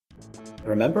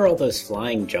Remember all those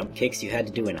flying jump kicks you had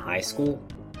to do in high school?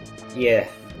 Yeah,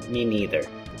 me neither.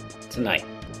 Tonight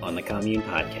on the Commune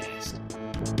Podcast.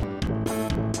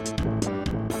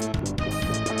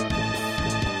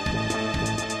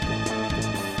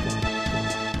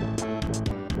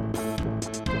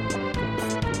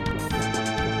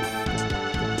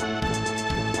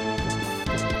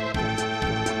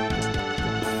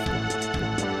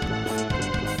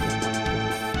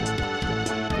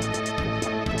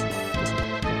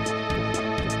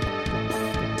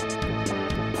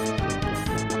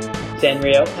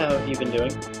 Sanrio, how have you been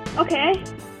doing? Okay.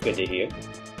 Good to hear.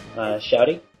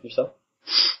 Shouty, yourself?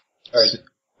 Or,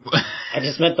 I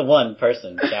just meant the one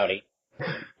person, Shouty.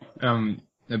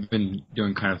 I've been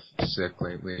doing kind of sick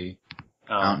lately.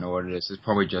 I don't know what it is. It's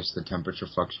probably just the temperature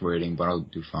fluctuating, but I'll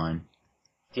do fine.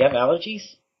 Do you have allergies?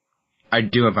 I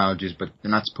do have allergies, but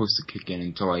they're not supposed to kick in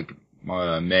until like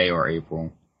May or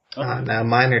April. No,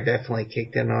 mine are definitely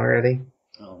kicked in already.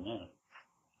 Oh, no.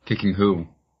 Kicking who?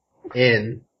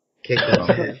 In. Kicked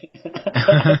in.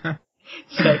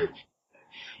 So,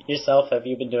 yourself, have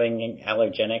you been doing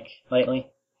allergenic lately?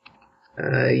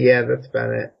 Yeah, that's about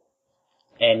it.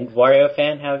 And Wario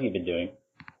fan, how have you been doing?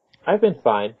 I've been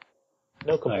fine.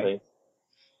 No complaints.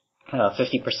 Right.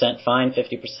 50% fine,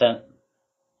 50%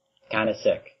 kind of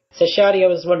sick. So, Shouty, I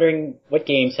was wondering, what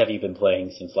games have you been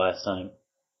playing since last time?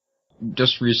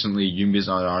 Just recently, Yumi's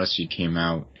Odyssey came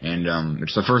out, and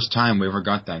it's the first time we ever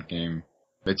got that game.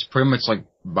 It's pretty much like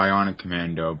Bionic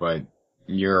Commando, but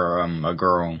you're a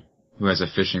girl who has a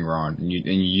fishing rod, and you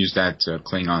use that to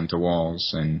cling onto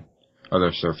walls and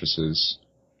other surfaces.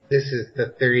 This is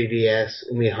the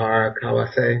 3DS Umihara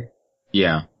Kawase.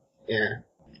 Yeah. Yeah.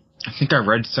 I think I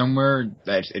read somewhere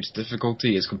that its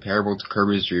difficulty is comparable to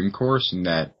Kirby's Dream Course, and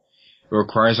that it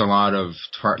requires a lot of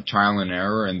trial and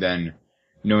error, and then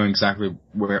knowing exactly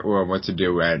where or what to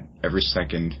do at every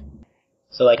second.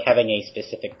 So, like, having a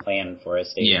specific plan for a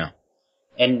stage. Yeah.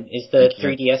 And is the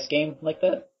 3DS game like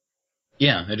that?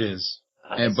 Yeah, it is.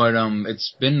 But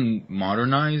it's been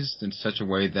modernized in such a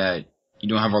way that you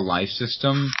don't have a life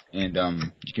system, and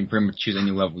you can pretty much choose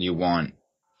any level you want.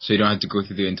 So you don't have to go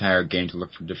through the entire game to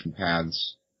look for different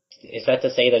paths. Is that to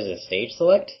say there's a stage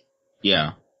select?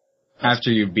 Yeah.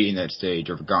 After you've beaten that stage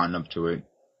or gotten up to it.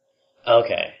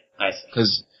 Okay, I see.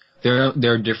 Because there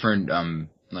are different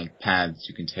like paths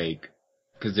you can take.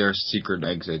 Because there are secret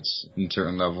exits in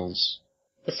certain levels.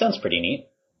 This sounds pretty neat.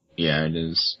 Yeah, it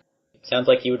is. Sounds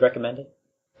like you would recommend it?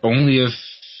 Only if,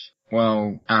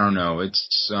 well, I don't know.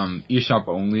 It's eShop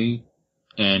only,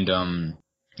 and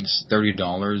it's $30,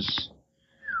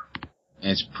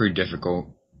 and it's pretty difficult.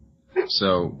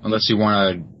 So unless you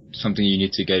want something you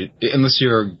need to get, unless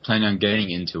you're planning on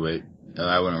getting into it,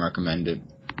 I wouldn't recommend it.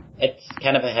 It's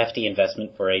kind of a hefty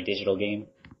investment for a digital game.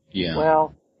 Yeah.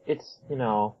 Well, it's,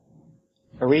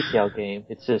 a retail game.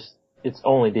 It's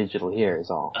only digital here is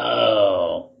all.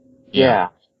 Oh. Yeah.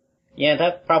 Yeah,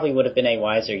 that probably would have been a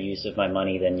wiser use of my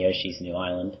money than Yoshi's New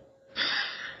Island.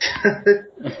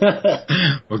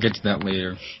 We'll get to that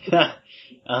later.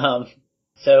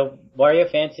 So,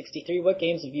 Wario Fan 63, what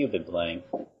games have you been playing?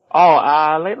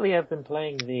 Lately I've been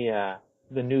playing the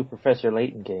new Professor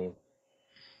Layton game.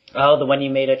 Oh, the one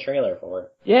you made a trailer for.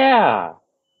 Yeah!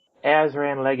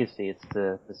 Azran Legacy. It's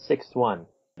the sixth one.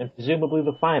 And presumably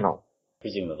the final.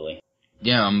 Presumably.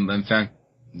 Yeah, in fact,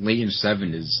 Layton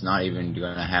 7 is not even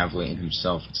going to have Layton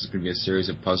himself. It's going to be a series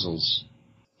of puzzles.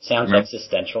 Sounds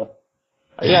existential.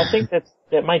 Yeah, I think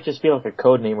that might just be like a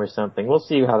code name or something. We'll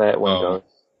see how that one goes.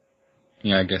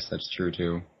 Yeah, I guess that's true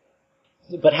too.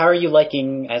 But how are you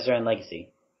liking Azran Legacy?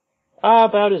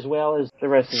 About as well as the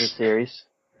rest of the series,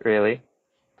 really.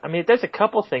 I mean, there's a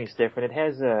couple things different. It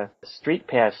has Street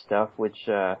Pass stuff, which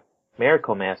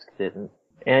Miracle Mask didn't.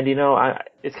 And,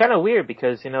 it's kind of weird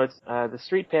because, it's the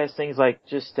Street Pass things like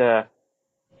just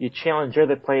you challenge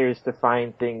other players to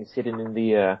find things hidden in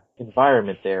the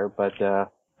environment there. But,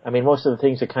 most of the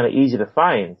things are kind of easy to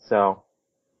find. So,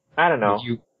 I don't know.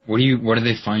 What are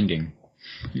they finding?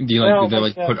 Do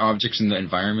they put objects in the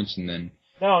environments and then?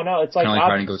 No, it's like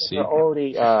hide and go seek.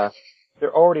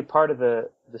 They're already part of the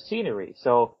scenery.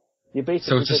 So you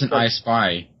basically. So it's just an I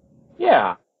Spy.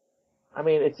 Yeah. I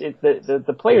mean,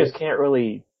 the players can't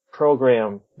really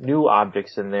program new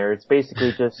objects in there. It's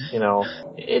basically just,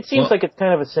 it seems like it's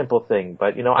kind of a simple thing,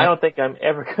 but, I don't think I'm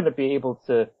ever going to be able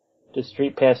to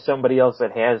street pass somebody else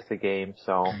that has the game,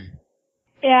 so.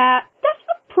 Yeah, that's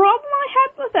the problem I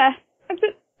had with it. Like,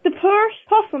 the first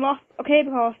puzzle not okay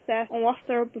because on what's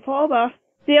there before, but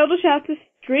the others you have to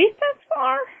street as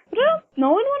far. But I don't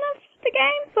know anyone else with the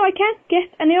game, so I can't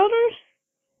get any others.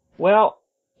 Well,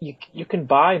 you can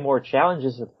buy more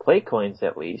challenges with play coins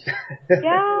at least.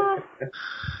 Yeah.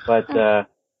 But,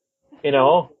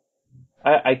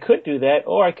 I could do that,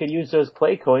 or I could use those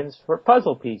play coins for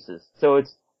puzzle pieces. So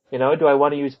it's, do I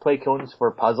want to use play coins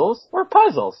for puzzles or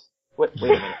puzzles? Wait a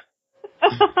minute.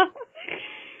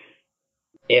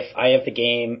 If I have the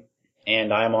game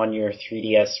and I'm on your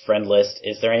 3DS friend list,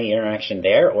 is there any interaction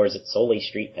there, or is it solely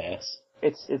Street Pass?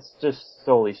 It's just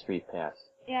solely Street Pass.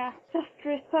 Yeah, just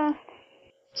Street Pass.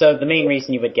 So the main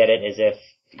reason you would get it is if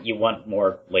you want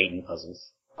more Layton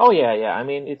puzzles. Oh yeah. I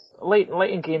mean, it's late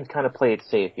games kind of play it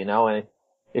safe, and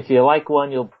if you like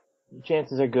one,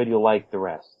 chances are good you'll like the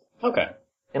rest. Okay.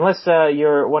 Unless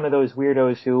you're one of those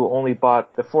weirdos who only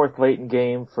bought the fourth Layton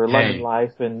game for London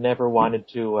Life and never wanted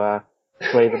to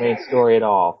play the main story at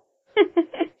all.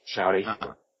 Shouty.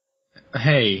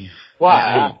 Hey. What?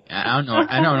 I don't know.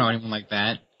 I don't know anyone like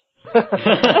that.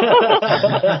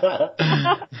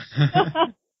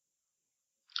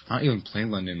 I don't even play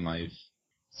London Life.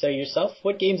 So yourself,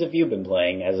 what games have you been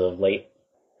playing as of late?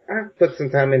 I've put some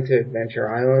time into Adventure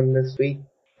Island this week.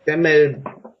 Demoed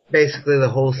basically the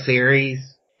whole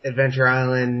series. Adventure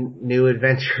Island, New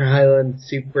Adventure Island,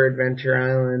 Super Adventure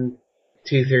Island,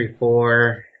 2, 3,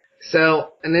 4.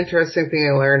 So, an interesting thing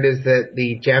I learned is that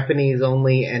the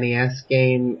Japanese-only NES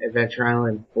game, Adventure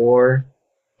Island 4,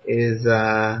 is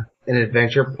an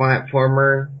adventure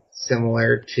platformer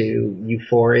similar to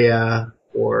Euphoria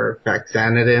or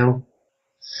Faxanadu.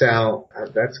 So,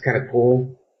 that's kind of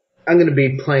cool. I'm going to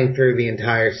be playing through the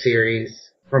entire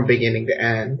series from beginning to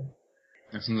end.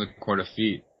 That sounds like quite a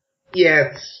feat. Yeah,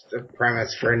 it's a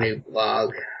premise for a new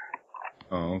blog.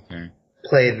 Oh, okay.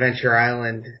 Play Adventure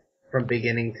Island from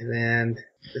beginning to the end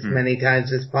as many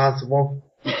times as possible.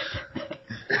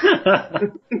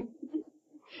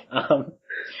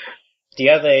 Do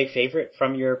you have a favorite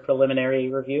from your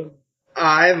preliminary review?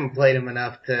 I haven't played them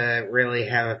enough to really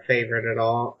have a favorite at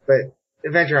all, but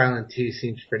Adventure Island 2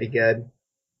 seems pretty good.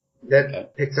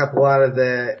 That picks up a lot of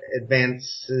the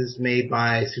advances made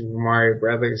by Super Mario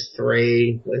Bros.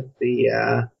 3 with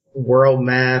the world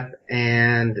map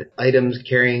and items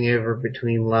carrying over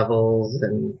between levels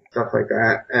and stuff like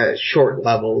that. Short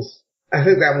levels. I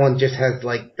think that one just has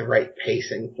like the right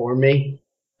pacing for me.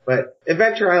 But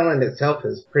Adventure Island itself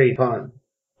is pretty fun.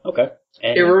 Okay.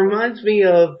 And it reminds me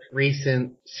of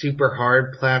recent super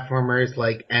hard platformers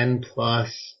like N+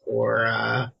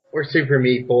 or Super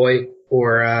Meat Boy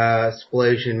or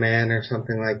Explosion Man or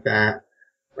something like that.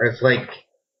 Where it's like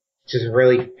just a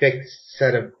really fixed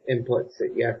set of inputs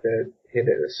that you have to hit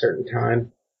at a certain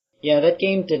time. Yeah, that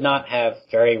game did not have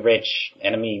very rich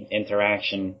enemy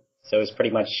interaction, so it was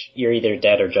pretty much you're either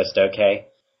dead or just okay.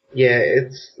 Yeah,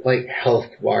 it's like health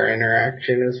bar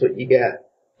interaction is what you get.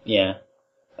 Yeah.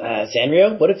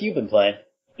 Sanrio, what have you been playing?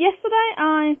 Yesterday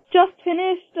I just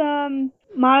finished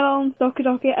Milo's Doki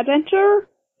Doki Adventure.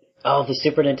 Oh, the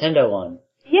Super Nintendo one.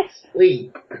 Yes.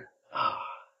 Sweet.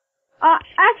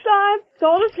 Actually, I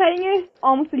started playing it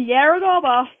almost a year ago,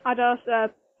 but I just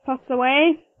put it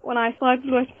away when I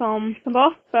struggled with some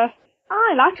boss, but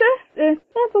I liked it. It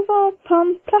was a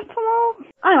fun platformer.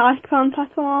 I like fun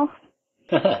platformers.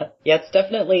 Yeah, it's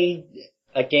definitely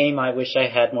a game I wish I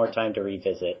had more time to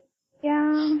revisit.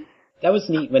 Yeah. That was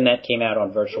neat when that came out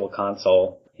on Virtual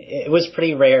Console. It was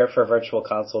pretty rare for Virtual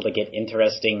Console to get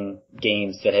interesting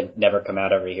games that had never come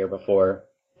out over here before.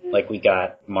 Like we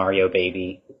got Mario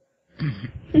Baby.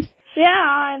 Yeah,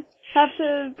 I have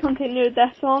to continue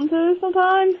that one too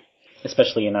sometimes.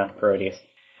 Especially in Parodius.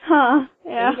 Huh,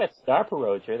 yeah. We got Star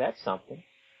Parodier, that's something.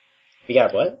 We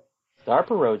got what? Star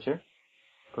Parodier.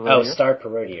 Oh, Star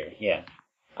Parodier, yeah.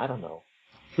 I don't know.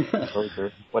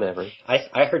 Parodier, whatever.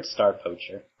 I heard Star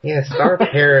Poacher. Yeah, Star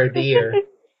Parodier.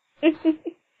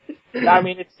 I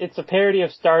mean, it's a parody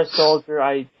of Star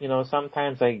Soldier.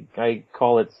 Sometimes I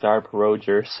call it Star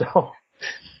Parodier, so.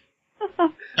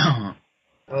 I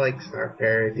like Star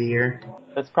Parodier.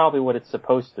 That's probably what it's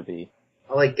supposed to be.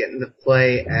 I like getting to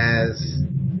play as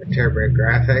the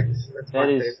TurboGrapx. That's my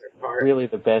favorite part. Really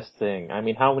the best thing. I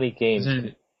mean, how many games?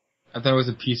 I thought it was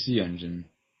a PC engine.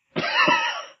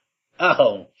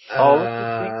 Oh.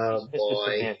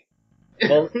 Boy.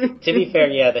 Well, to be fair,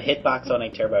 yeah, the hitbox on a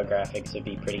TurboGrafx would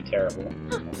be pretty terrible.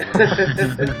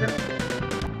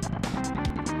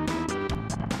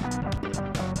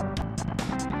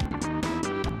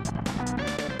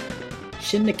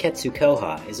 Shin Neketsu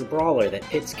Koha is a brawler that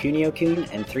pits Kunio-kun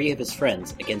and 3 of his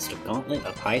friends against a gauntlet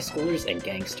of high schoolers and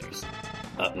gangsters.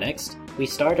 Up next, we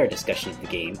start our discussion of the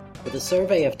game with a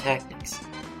survey of tactics.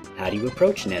 How do you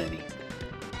approach an enemy?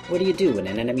 What do you do when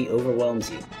an enemy overwhelms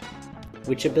you?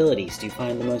 Which abilities do you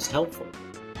find the most helpful?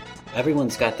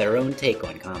 Everyone's got their own take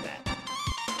on combat.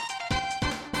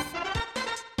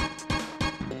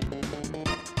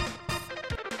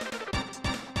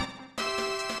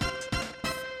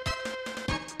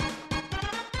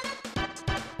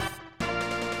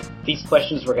 these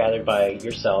questions were gathered by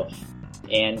yourself,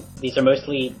 and these are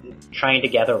mostly trying to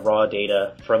gather raw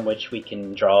data from which we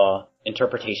can draw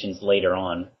interpretations later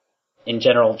on. In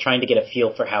general, trying to get a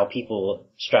feel for how people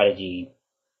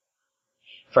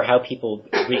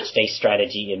reached a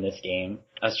strategy in this game.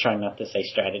 I was trying not to say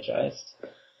strategized.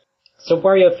 So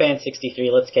Wario Fan 63,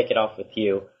 let's kick it off with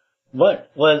you. What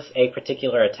was a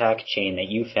particular attack chain that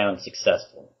you found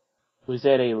successful? Was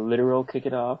that a literal kick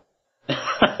it off?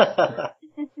 I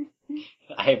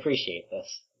appreciate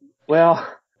this. Well,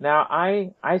 now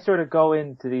I sort of go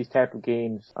into these type of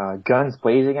games, guns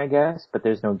blazing, I guess, but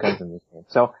there's no guns in this game.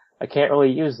 So I can't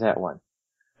really use that one.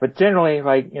 But generally,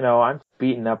 like, I'm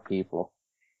beating up people.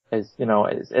 As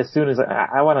soon as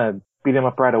I want to beat them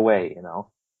up right away,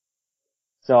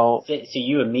 So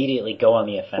you immediately go on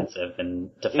the offensive and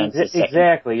defense is second.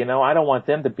 Exactly. I don't want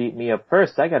them to beat me up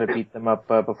first. I got to beat them up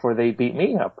before they beat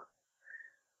me up.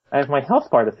 I have my health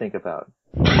bar to think about.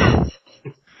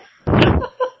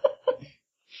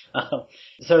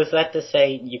 So is that to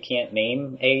say you can't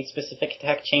name a specific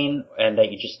attack chain and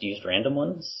that you just used random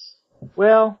ones?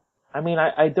 Well,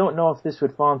 I don't know if this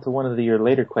would fall into one of your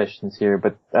later questions here,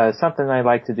 but something I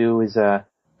like to do is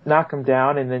knock them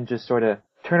down and then just sort of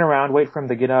turn around, wait for him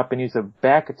to get up, and use a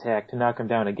back attack to knock him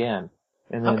down again.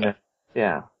 And then, okay.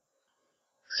 Yeah.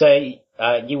 So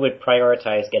you would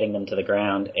prioritize getting them to the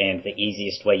ground, and the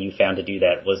easiest way you found to do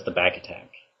that was the back attack.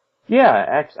 Yeah,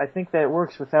 actually, I think that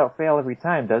works without fail every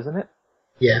time, doesn't it?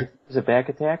 Yeah. There's a back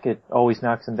attack, it always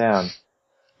knocks them down.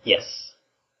 Yes.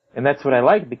 And that's what I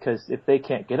like, because if they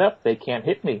can't get up, they can't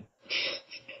hit me.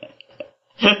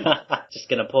 Just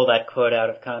gonna pull that quote out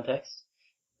of context.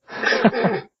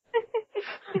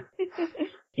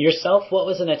 Yourself, what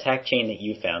was an attack chain that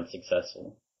you found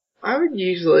successful? I would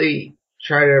usually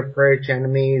try to approach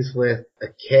enemies with a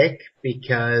kick,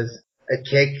 because a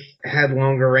kick had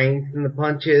longer range than the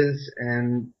punches,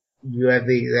 and you have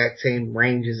the exact same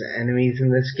range as enemies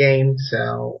in this game,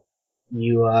 so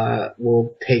you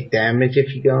will take damage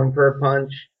if you go in for a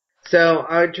punch. So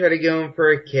I would try to go in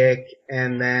for a kick,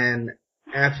 and then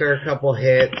after a couple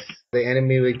hits, the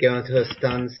enemy would go into a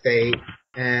stun state,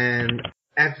 and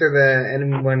after the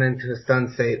enemy went into a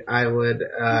stun state, I would,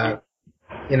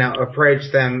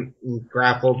 approach them,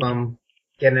 grapple them,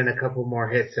 get in a couple more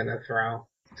hits and a throw.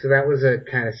 So that was a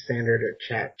kind of standard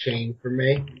attack chain for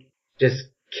me. Just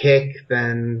kick,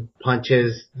 then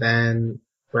punches, then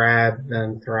grab,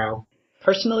 then throw.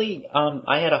 Personally,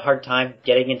 I had a hard time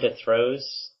getting into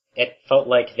throws. It felt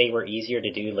like they were easier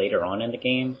to do later on in the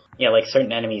game. Yeah, like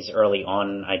certain enemies early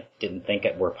on I didn't think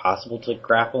it were possible to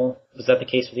grapple. Was that the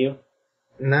case with you?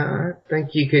 No, I think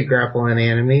you could grapple any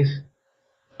enemies.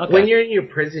 Okay. When you're in your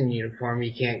prison uniform,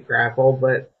 you can't grapple,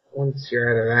 but once you're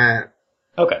out of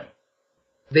that... Okay.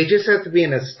 They just have to be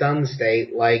in a stun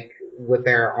state, like, with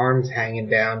their arms hanging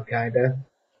down, kinda.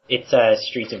 It's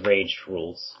Streets of Rage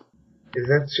rules. Is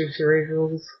that Streets of Rage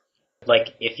rules?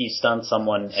 Like, if you stun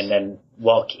someone and then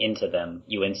walk into them,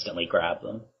 you instantly grab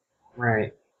them.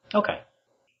 Right. Okay.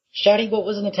 Shouty, what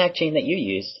was an attack chain that you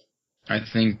used? I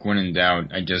think when in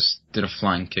doubt, I just did a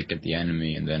flying kick at the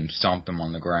enemy and then stomped them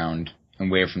on the ground and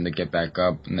wait for them to get back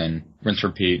up and then rinse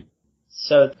repeat.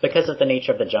 So, because of the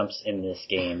nature of the jumps in this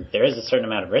game, there is a certain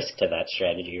amount of risk to that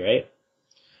strategy, right?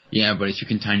 Yeah, but if you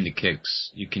can time the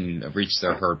kicks, you can reach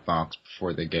their hurt box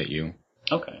before they get you.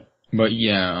 Okay. But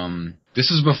yeah, this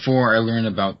is before I learned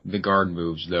about the guard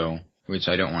moves, though, which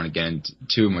I don't want to get into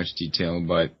too much detail,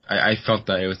 but I felt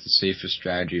that it was the safest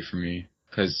strategy for me,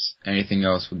 because anything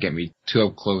else would get me too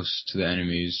up close to the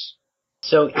enemies.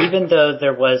 So even though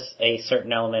there was a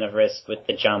certain element of risk with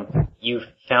the jump, you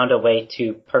found a way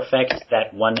to perfect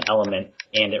that one element,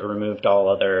 and it removed all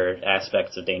other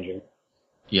aspects of danger.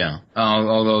 Yeah,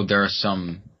 although there are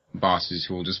some bosses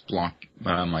who will just block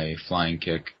my flying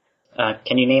kick.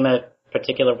 Can you name a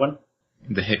particular one?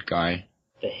 The hit guy.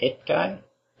 The hit guy?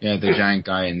 Yeah, the giant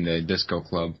guy in the disco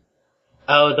club.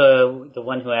 Oh, the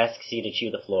one who asks you to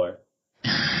chew the floor.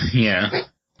 Yeah.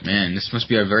 Man, this must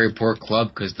be a very poor club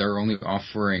because they're only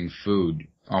offering food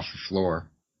off the floor.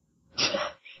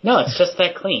 No, it's just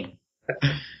that clean.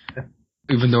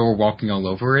 Even though we're walking all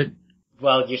over it?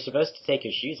 Well, you're supposed to take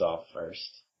your shoes off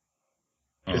first.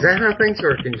 Oh. Is that how things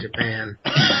work in Japan?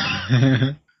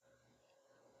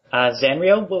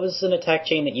 Zanrio, what was an attack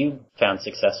chain that you found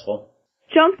successful?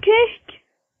 Jump kick,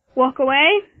 walk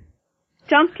away,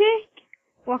 jump kick,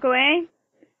 walk away,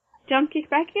 jump kick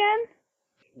back again.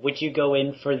 Would you go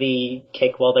in for the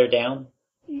kick while they're down?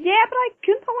 Yeah, but I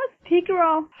couldn't always figure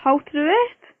out how to do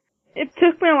it. It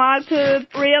took me a while to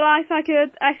realize I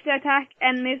could actually attack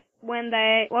enemies when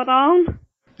they were down.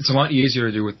 It's a lot easier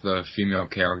to do with the female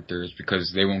characters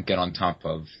because they won't get on top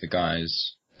of the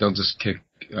guys. They'll just kick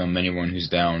anyone who's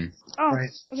down. Oh, Right.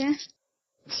 okay.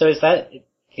 So is that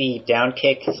the down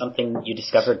kick something you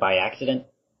discovered by accident?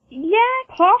 Yeah,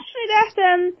 partially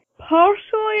that,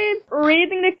 partially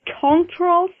reading the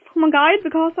controls from a guide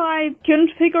because I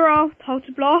couldn't figure out how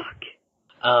to block.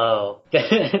 Oh,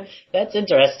 that's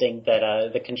interesting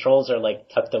that the controls are like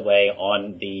tucked away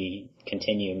on the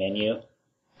continue menu.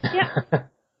 Yeah.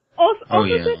 Oh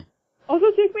yeah. Also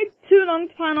took me too long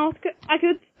to find out I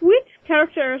could switch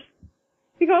characters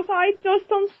because I just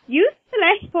don't use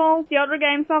select for the other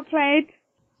games I've played.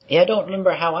 Yeah, I don't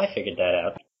remember how I figured that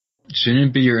out. Shouldn't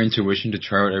it be your intuition to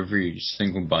try out every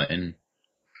single button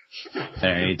at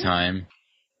any time?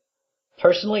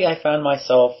 Personally, I found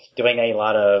myself doing a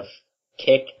lot of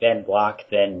kick, then block,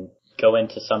 then go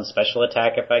into some special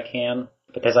attack if I can,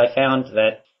 because I found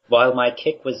that while my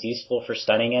kick was useful for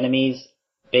stunning enemies,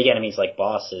 big enemies like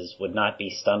bosses would not be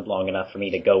stunned long enough for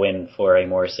me to go in for a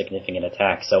more significant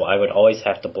attack, so I would always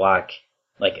have to block,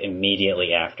 like,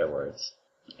 immediately afterwards.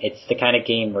 It's the kind of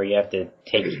game where you have to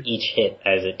take each hit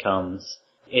as it comes.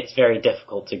 It's very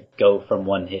difficult to go from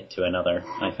one hit to another,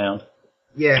 I found.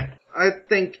 Yeah, I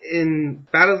think in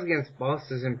battles against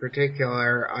bosses in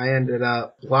particular, I ended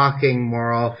up blocking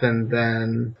more often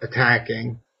than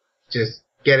attacking. Just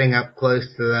getting up close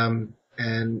to them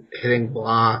and hitting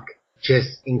block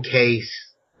just in case,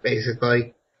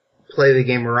 basically. Play the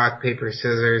game of rock, paper,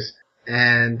 scissors,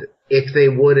 and if they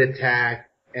would attack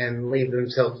and leave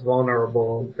themselves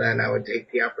vulnerable, then I would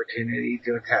take the opportunity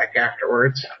to attack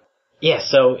afterwards. Yeah,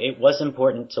 so it was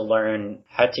important to learn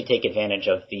how to take advantage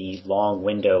of the long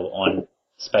window on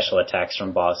special attacks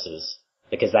from bosses,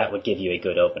 because that would give you a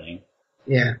good opening.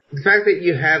 Yeah. The fact that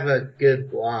you have a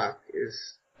good block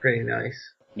is pretty nice.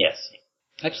 Yes.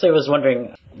 Actually, I was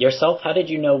wondering, yourself, how did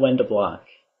you know when to block?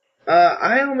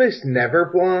 I almost never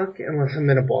block unless I'm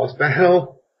in a boss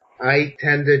battle. I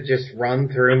tend to just run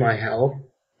through my health.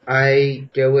 I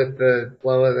go with the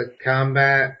flow of the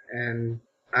combat, and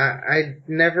I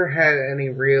never had any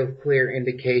real clear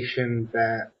indication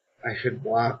that I should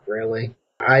block, really.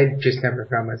 I just never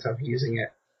found myself using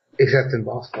it, except in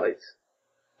boss fights.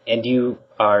 And you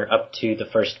are up to the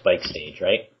first bike stage,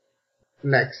 right?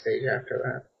 Next stage after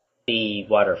that. The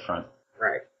waterfront.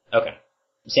 Right. Okay.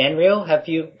 Sanrio, have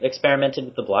you experimented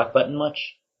with the block button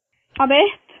much? A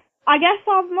bit. I guess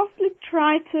I've mostly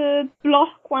tried to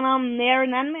block when I'm near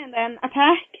an enemy and then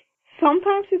attack.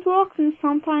 Sometimes it works and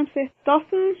sometimes it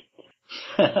doesn't.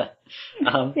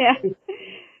 Yeah.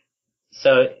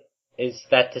 So, is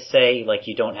that to say, like,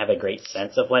 you don't have a great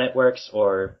sense of when it works,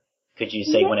 or could you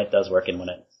say when it does work and when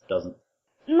it doesn't?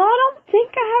 No, I don't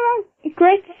think I have a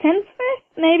great sense of it.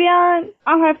 Maybe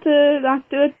I'll have to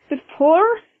do it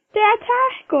before they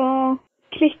attack, or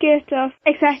click it just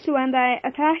exactly when they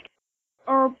attack,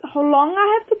 or how long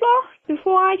I have to block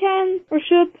before I can or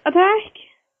should attack.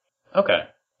 Okay.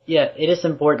 Yeah, it is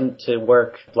important to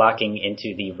work blocking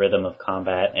into the rhythm of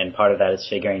combat, and part of that is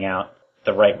figuring out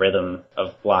the right rhythm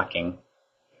of blocking.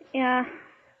 Yeah.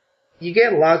 You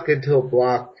get locked into a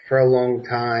block for a long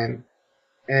time,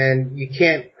 and you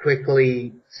can't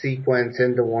quickly sequence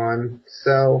into one,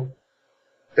 so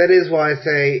that is why I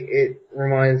say it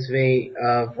reminds me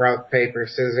of rock, paper,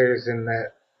 scissors, in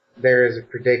that there is a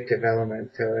predictive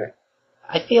element to it.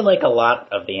 I feel like a lot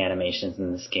of the animations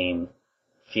in this game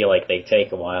feel like they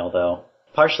take a while, though.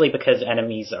 Partially because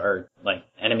enemies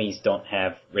don't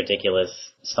have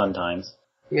ridiculous stun times.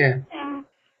 Yeah. Yeah.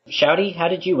 Shouty, how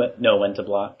did you know when to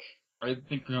block? I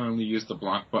think I only used the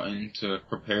block button to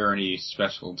prepare any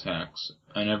special attacks.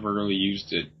 I never really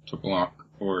used it to block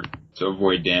or to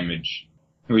avoid damage.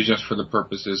 It was just for the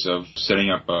purposes of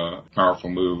setting up a powerful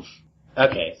move.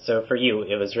 Okay, so for you,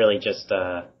 it was really just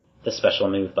the special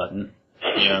move button.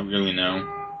 Yeah, really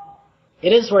no.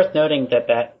 It is worth noting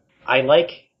that I like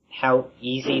how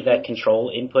easy that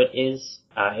control input is.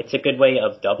 It's a good way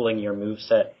of doubling your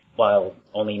moveset while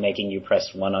only making you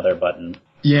press one other button.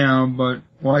 Yeah, but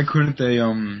why couldn't they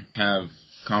have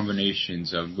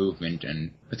combinations of movement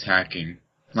and attacking?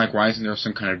 Like, why isn't there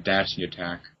some kind of dashing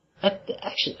attack?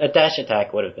 Actually, a dash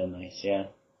attack would have been nice, yeah.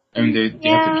 I mean, they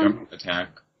have to jump attack.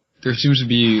 There seems to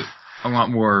be a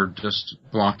lot more just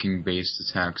blocking-based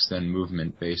attacks than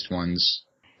movement-based ones.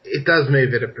 It does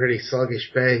move at a pretty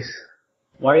sluggish pace.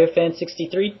 Wario Fan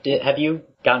 63, have you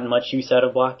gotten much use out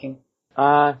of blocking?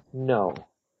 No.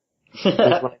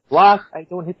 Because when I block, I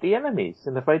don't hit the enemies.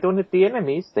 And if I don't hit the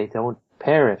enemies, they don't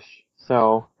perish.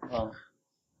 So, Well,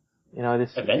 this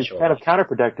is eventually. kind of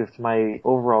counterproductive to my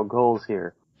overall goals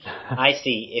here. I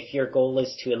see. If your goal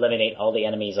is to eliminate all the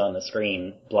enemies on the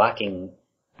screen, blocking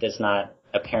does not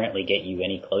apparently get you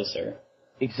any closer.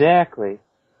 Exactly.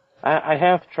 I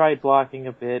have tried blocking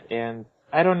a bit, and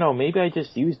I don't know, maybe I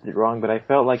just used it wrong, but I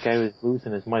felt like I was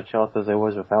losing as much health as I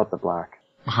was without the block.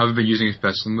 Have you been using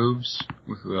special moves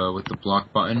with the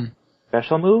block button?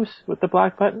 Special moves with the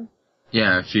block button?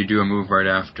 Yeah, if you do a move right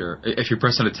after, if you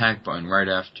press an attack button right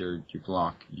after you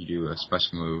block, you do a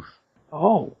special move.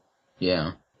 Oh.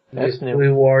 Yeah. That's new.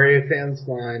 Blue Warrior fans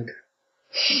mind.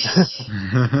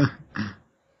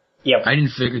 Yep. I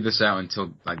didn't figure this out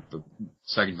until, like, the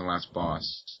second to last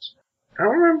boss. I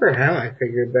don't remember how I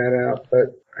figured that out,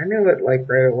 but I knew it, like,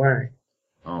 right away.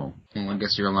 Oh. Well, I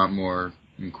guess you're a lot more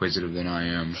inquisitive than I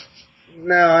am.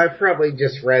 No, I probably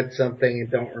just read something and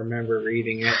don't remember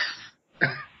reading it.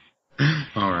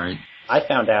 Alright. I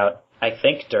found out, I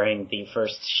think, during the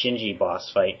first Shinji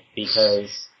boss fight, because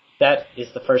that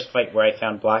is the first fight where I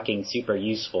found blocking super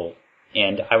useful.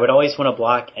 And I would always want to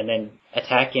block and then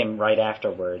attack him right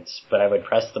afterwards, but I would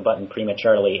press the button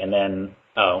prematurely and then,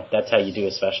 that's how you do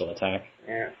a special attack.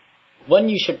 Yeah. One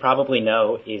you should probably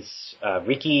know is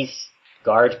Ricky's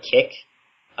guard kick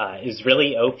is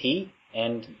really OP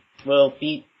and will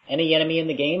beat any enemy in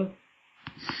the game,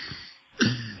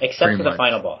 except for the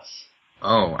final boss.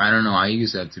 Oh, I don't know. I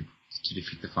use that to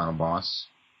defeat the final boss.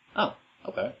 Oh,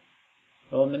 okay.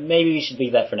 Well, maybe we should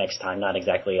leave that for next time, not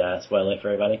exactly spoil it for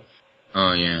everybody.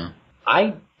 Oh, yeah.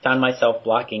 I found myself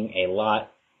blocking a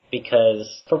lot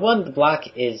because, for one, the block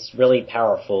is really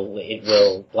powerful. It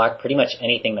will block pretty much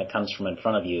anything that comes from in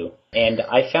front of you. And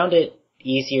I found it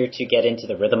easier to get into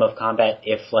the rhythm of combat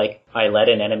if, like, I led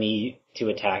an enemy to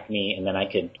attack me and then I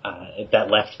could,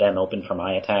 that left them open for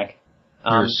my attack.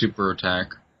 Your super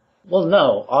attack. Well,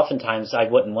 no. Oftentimes I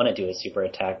wouldn't want to do a super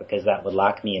attack because that would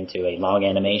lock me into a long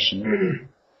animation.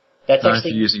 That's Not actually...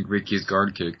 if you're using Ricky's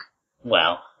guard kick.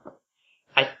 Well...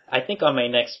 I think on my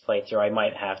next playthrough I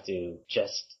might have to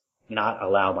just not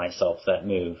allow myself that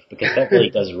move, because that really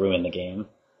does ruin the game.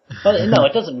 Well, no,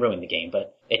 it doesn't ruin the game,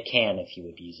 but it can if you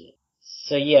abuse it.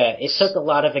 So yeah, it took a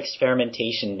lot of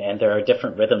experimentation, and there are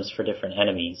different rhythms for different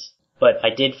enemies. But I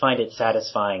did find it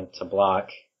satisfying to block,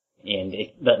 and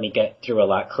it let me get through a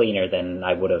lot cleaner than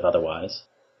I would have otherwise.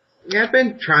 Yeah, I've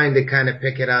been trying to kind of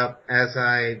pick it up as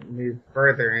I move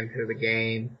further into the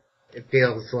game. It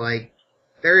feels like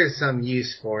there is some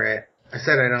use for it. I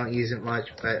said I don't use it much,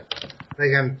 but I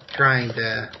think I'm trying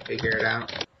to figure it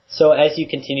out. So as you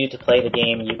continue to play the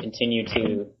game, you continue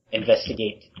to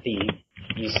investigate the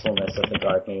usefulness of the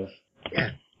guard move. Yeah.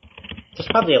 There's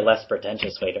probably a less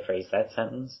pretentious way to phrase that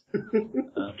sentence.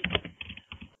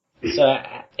 So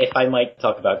if I might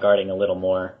talk about guarding a little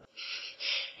more.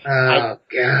 Oh,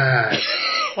 God.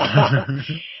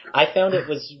 I found it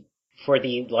was... For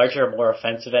the larger, more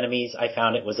offensive enemies, I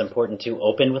found it was important to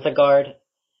open with a guard.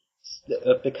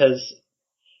 Because,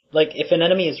 like, if an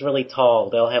enemy is really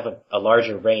tall, they'll have a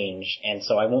larger range, and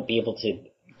so I won't be able to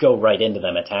go right into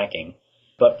them attacking.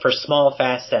 But for small,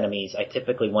 fast enemies, I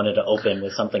typically wanted to open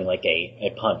with something like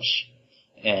a punch.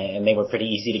 And they were pretty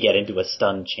easy to get into a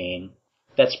stun chain.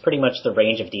 That's pretty much the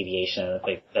range of deviation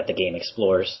that the game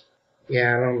explores.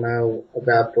 Yeah, I don't know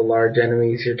about the large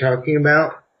enemies you're talking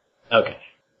about. Okay.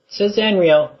 So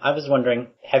Zanrio, I was wondering,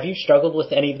 have you struggled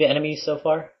with any of the enemies so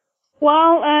far?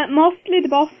 Well, mostly the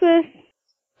bosses.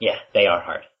 Yeah, they are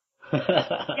hard.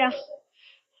 Yeah.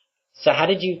 So how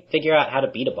did you figure out how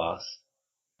to beat a boss?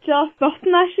 Just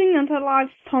button mashing until I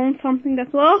found something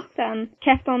that worked and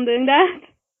kept on doing that.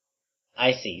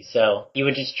 I see. So you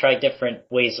would just try different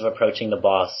ways of approaching the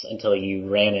boss until you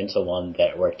ran into one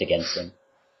that worked against him.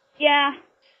 Yeah.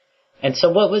 And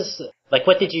so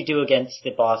what did you do against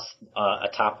the boss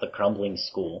atop the crumbling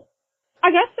school? I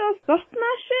guess just button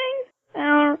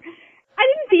mashing. I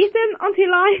didn't beat him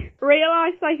until I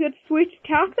realized I could switch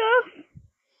characters.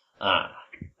 Ah.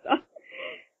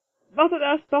 But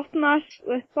I just button mash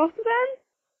with both of them.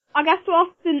 I guess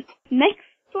what's the next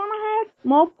one I had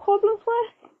more problems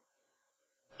with?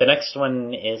 The next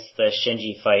one is the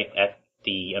Shinji fight at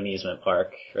the amusement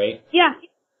park, right? Yeah.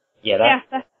 Yeah,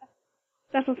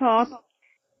 that was hard.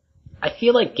 I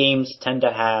feel like games tend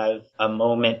to have a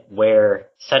moment where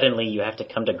suddenly you have to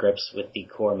come to grips with the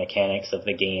core mechanics of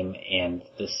the game and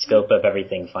the scope of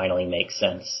everything finally makes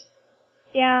sense.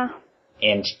 Yeah.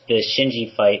 And the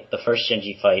Shinji fight, the first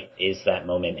Shinji fight, is that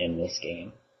moment in this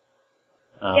game.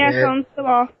 Sounds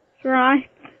about right.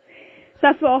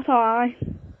 That's what I...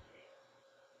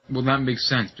 Well, that makes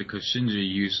sense, because Shinji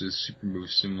uses super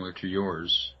moves similar to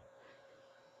yours.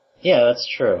 Yeah, that's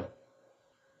true.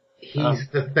 He's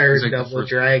the third like double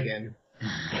dragon.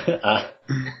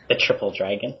 The triple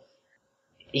dragon.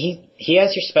 He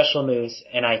has your special moves,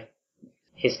 and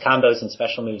his combos and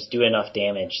special moves do enough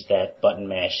damage that button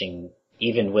mashing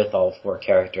even with all 4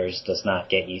 characters, does not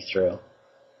get you through.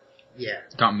 Yeah.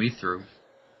 Got me through.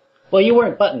 Well, you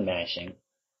weren't button mashing.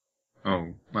 Oh,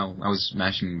 well, I was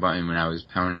mashing the button when I was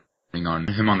pounding on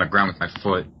him on the ground with my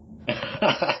foot.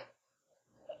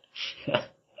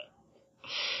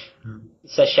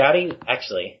 So, Shouty,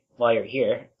 actually, while you're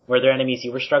here, were there enemies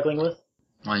you were struggling with?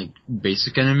 Like,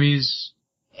 basic enemies?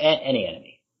 Any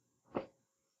enemy.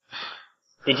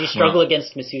 Did you struggle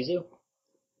against Misuzu?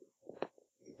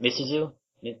 Misuzu?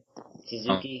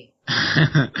 Suzuki?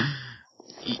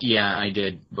 Yeah, I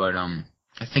did, but,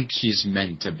 I think she's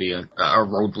meant to be a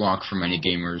roadblock for many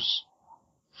gamers,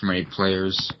 for many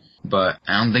players, but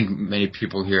I don't think many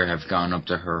people here have gone up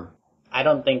to her. I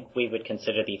don't think we would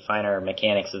consider the finer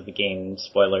mechanics of the game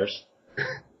spoilers.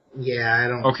 Yeah, I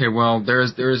don't... Okay, well, there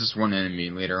is this one enemy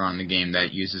later on in the game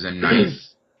that uses a knife,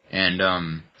 and,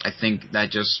 I think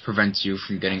that just prevents you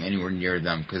from getting anywhere near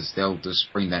them, because they'll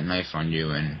just bring that knife on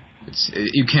you, and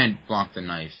you can't block the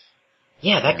knife.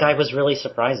 Yeah, that guy was really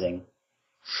surprising.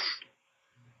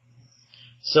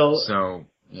 So,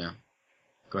 yeah.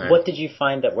 Go ahead. What did you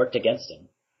find that worked against him?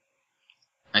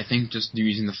 I think just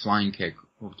using the flying kick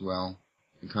worked well,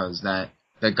 because that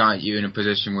got you in a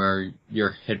position where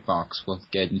your hitbox will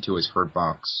get into his hurt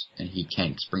box, and he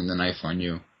can't spring the knife on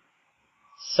you.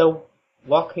 So,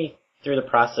 walk me through the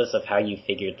process of how you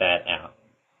figured that out.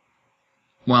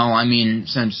 Well, I mean,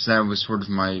 since that was sort of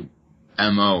my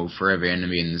MO for every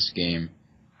enemy in this game,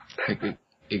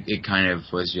 it kind of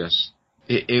was just...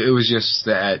 It was just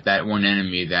that one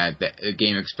enemy that the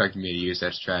game expected me to use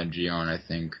that strategy on, I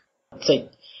think. So,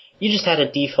 you just had a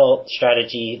default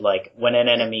strategy, like, when an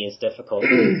enemy is difficult,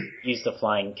 use the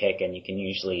flying kick and you can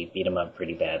usually beat him up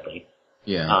pretty badly.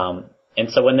 Yeah.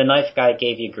 And so when the knife guy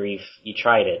gave you grief, you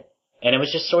tried it. And it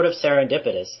was just sort of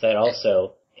serendipitous that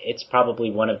also, it's probably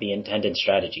one of the intended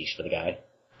strategies for the guy.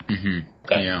 Mm-hmm.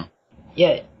 Okay. Yeah.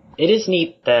 Yeah, it is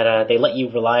neat that they let you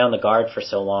rely on the guard for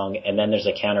so long, and then there's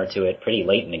a counter to it pretty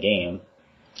late in the game.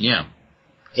 Yeah.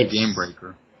 It's a game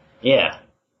breaker. Yeah.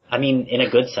 I mean, in a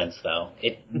good sense, though.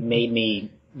 It made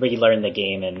me relearn the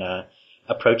game and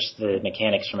approach the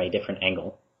mechanics from a different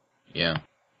angle. Yeah.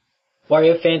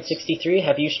 Wario Fan 63,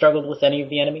 have you struggled with any of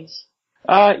the enemies?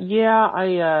 Yeah,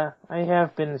 I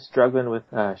have been struggling with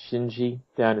Shinji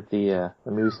down at the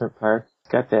amusement park.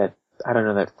 It's got that, I don't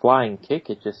know, that flying kick.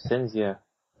 It just sends you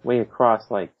way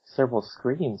across like several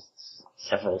screens.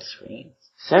 Several screens?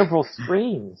 Several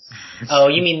screens. Oh,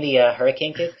 you mean the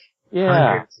hurricane kick? Yeah.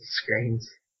 Hundreds of screens.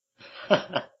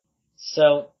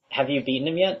 So, have you beaten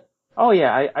him yet? Oh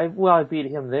yeah, I beat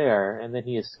him there, and then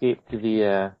he escaped to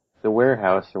the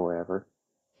warehouse or whatever.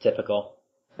 Typical.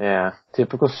 Yeah,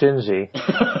 typical Shinji.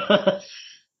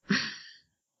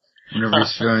 Whenever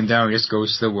he's feeling down, he just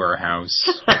goes to the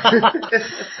warehouse.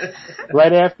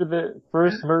 Right after the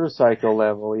first motorcycle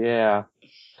level, yeah.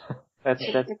 That's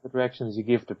the directions you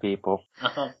give to people.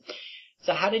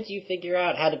 So how did you figure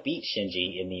out how to beat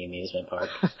Shinji in the amusement park?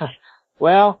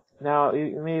 Well, now,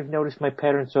 you may have noticed my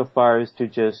pattern so far is to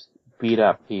just beat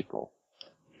up people.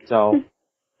 So,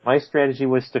 my strategy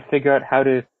was to figure out how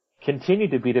to continue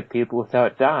to beat up people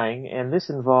without dying, and this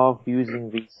involved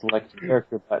using the select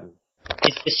character button.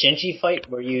 Is the Shinji fight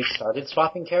where you started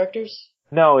swapping characters?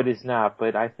 No, it is not,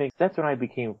 but I think that's when I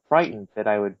became frightened that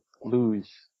I would lose,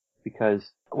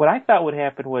 because what I thought would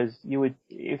happen was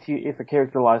if a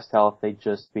character lost health, they'd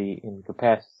just be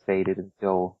incapacitated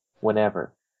until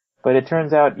whenever. But it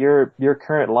turns out your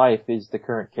current life is the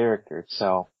current character,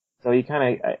 so you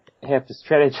kind of have to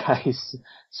strategize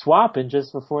swapping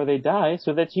just before they die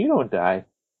so that you don't die.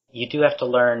 You do have to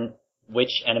learn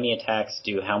which enemy attacks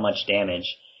do how much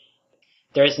damage.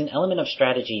 There is an element of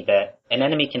strategy that an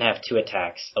enemy can have 2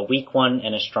 attacks, a weak one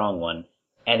and a strong one.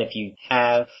 And if you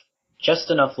have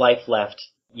just enough life left,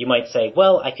 you might say,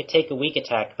 well, I could take a weak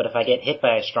attack, but if I get hit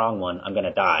by a strong one, I'm going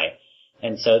to die.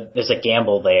 And so there's a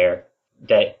gamble there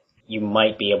that you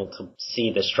might be able to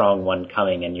see the strong one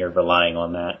coming and you're relying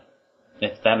on that.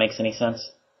 If that makes any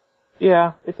sense?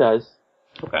 Yeah, it does.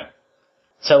 Okay.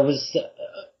 So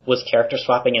was character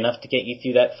swapping enough to get you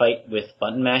through that fight with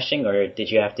button mashing, or did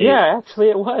you have to... Yeah, actually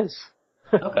it was.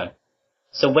 Okay.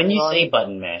 So when you say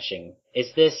button mashing,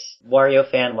 is this Wario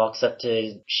Fan walks up to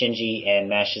Shinji and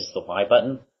mashes the Y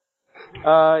button?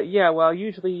 Yeah, well,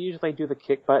 usually I do the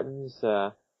kick buttons,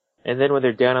 and then when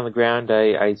they're down on the ground,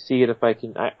 I see it if I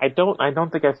can. I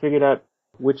don't think I figured out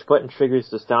which button triggers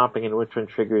the stomping and which one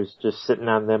triggers just sitting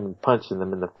on them and punching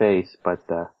them in the face. But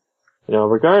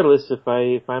regardless, if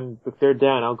they're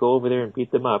down, I'll go over there and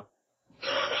beat them up.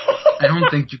 I don't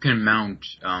think you can mount.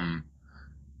 I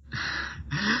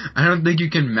don't think you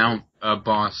can mount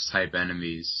boss type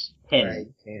enemies. Pin. Right,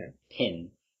 yeah.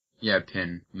 Pin. Yeah,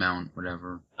 pin, mount,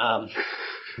 whatever.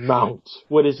 Mount.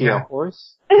 What is he, a Yeah.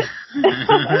 horse?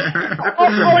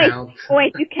 Oh,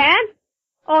 wait, you can?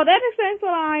 Oh, that explains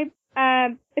why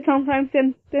it sometimes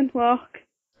didn't work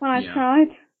when I Yeah. tried.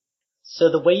 So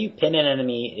the way you pin an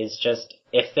enemy is just,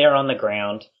 if they're on the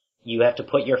ground, you have to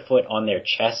put your foot on their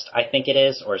chest, I think it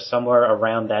is, or somewhere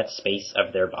around that space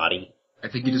of their body. I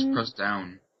think you just press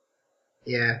down.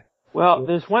 Yeah. Well,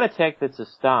 there's one attack that's a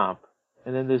stomp,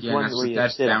 and then there's Yeah, one where you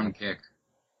that's sit down on. kick.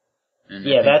 And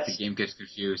Yeah, I think that's- the game gets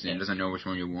confused and it doesn't know which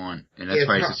one you want. And that's Yeah,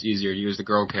 why it's it's just easier to use the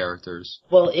girl characters.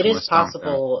 Well, it You wanna is stomp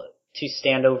possible to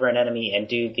stand over an enemy and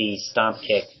do the stomp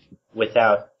kick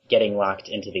without getting locked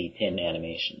into the pin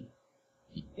animation.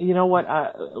 You know what?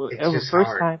 It's the just first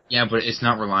hard. time, Yeah, but it's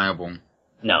not reliable.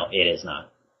 No, it is not.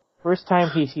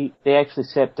 they actually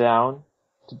sat down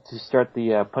to start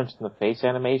the punch in the face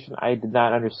animation. I did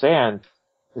not understand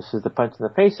this is the punch in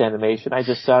the face animation. I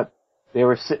just thought they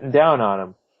were sitting down on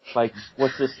him. Like,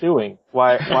 what's this doing?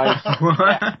 Why? What?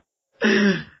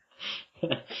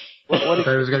 What I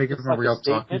thought it was gonna give him a like real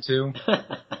statement? talking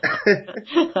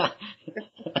to.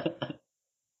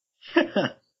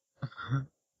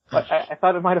 I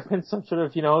thought it might have been some sort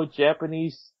of,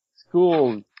 Japanese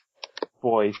school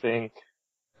boy thing.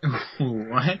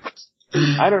 What?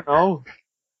 I don't know.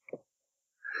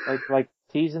 Like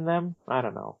teasing them? I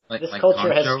don't know. This Like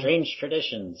culture has Concho? strange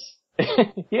traditions.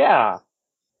 Yeah.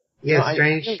 Yeah, No, I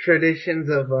strange think- traditions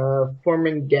of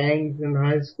forming gangs in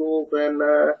high school and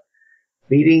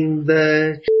beating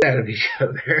the shit out of each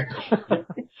other.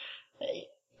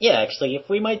 Yeah, actually, if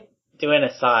we might do an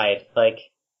aside, like,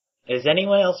 is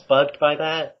anyone else bugged by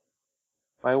that?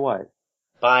 By what?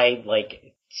 By,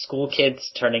 like, school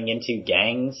kids turning into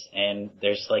gangs, and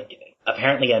there's, like,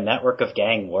 apparently a network of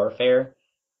gang warfare?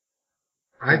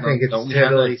 I think Don't it's we have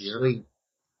that totally here? sweet.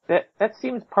 That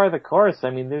seems part of the course. I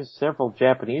mean, there's several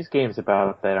Japanese games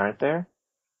about that, aren't there?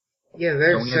 Yeah, Don't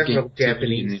there's we have several gang activity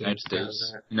Japanese in the United games about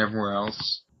States that. and everywhere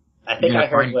else? I think You're I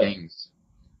gonna heard find what gangs.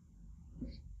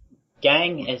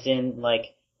 gang as in, like,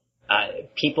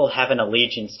 people have an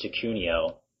allegiance to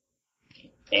Kunio,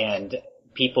 and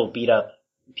people beat up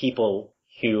people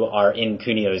who are in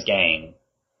Kunio's gang.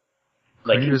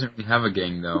 Like, Kunio doesn't really have a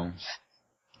gang though.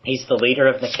 he's the leader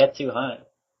of Neketsu Hunt.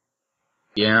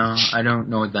 Yeah, I don't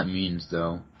know what that means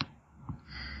though.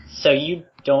 So you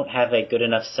don't have a good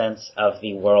enough sense of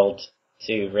the world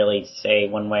to really say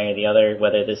one way or the other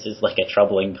whether this is like a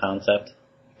troubling concept?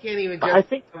 You can't even I just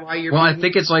think- why you're Well, I being-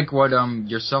 think it's like what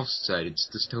yourself said. It's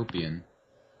dystopian,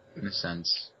 in a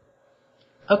sense.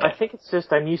 Okay. I think it's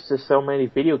just I'm used to so many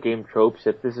video game tropes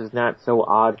that this is not so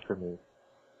odd for me.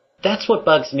 That's what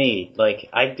bugs me. Like,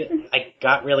 I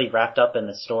got really wrapped up in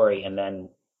the story and then,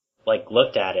 like,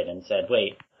 looked at it and said,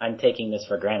 wait, I'm taking this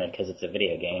for granted because it's a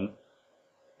video game.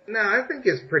 No, I think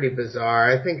it's pretty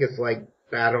bizarre. I think it's like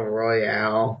Battle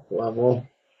Royale level.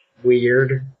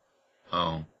 Weird.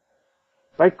 Oh,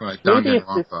 Like, like maybe if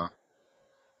this, Danganronpa.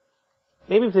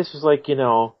 maybe if this was like,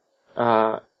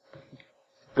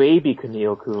 baby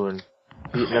Kunio-kun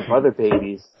beating up other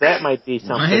babies, that might be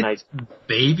something What?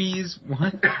 Babies?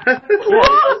 What? Yeah,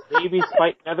 babies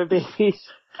fighting other babies.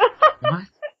 What?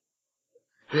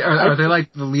 Are they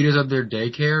like the leaders of their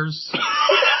daycares?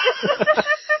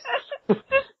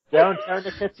 Downtown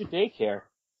Neketsu Daycare.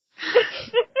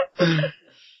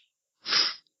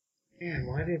 Man,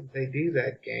 why didn't they do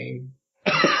that game?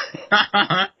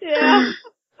 Yeah.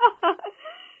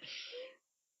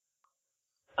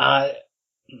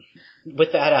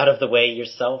 With that out of the way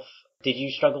yourself, did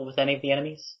you struggle with any of the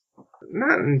enemies?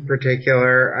 Not in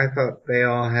particular. I thought they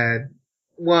all had.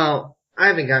 Well, I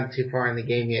haven't gotten too far in the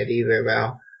game yet either,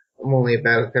 though. I'm only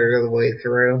about a third of the way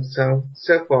through.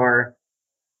 So far,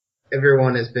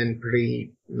 everyone has been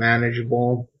pretty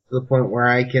manageable to the point where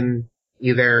I can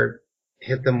either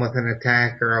hit them with an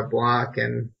attack or a block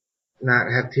and not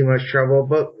have too much trouble.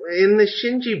 But in the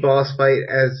Shinji boss fight,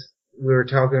 as we were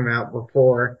talking about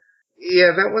before,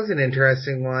 yeah, that was an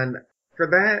interesting one. For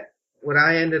that, what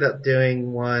I ended up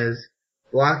doing was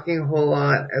blocking a whole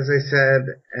lot, as I said,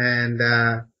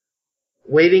 and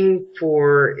waiting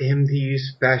for him to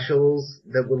use specials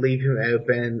that would leave him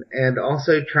open, and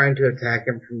also trying to attack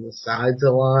him from the sides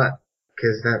a lot,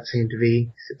 because that seemed to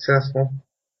be successful.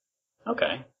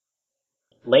 Okay.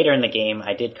 Later in the game,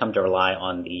 I did come to rely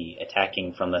on the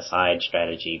attacking from the side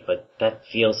strategy, but that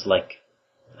feels like...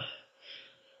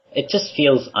 It just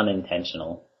feels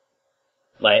unintentional.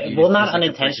 Like, It well, feels not like you're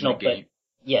unintentional, breaking the but game.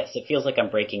 yes, it feels like I'm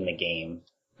breaking the game.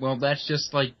 Well, that's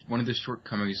just like one of the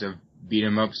shortcomings of beat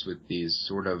 'em ups with these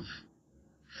sort of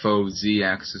faux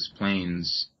Z-axis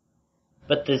planes.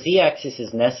 But the Z-axis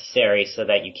is necessary so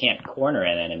that you can't corner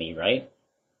an enemy, right?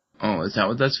 Oh, is that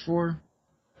what that's for?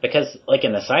 Because, like,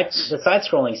 in the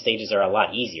side-scrolling stages are a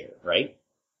lot easier, right?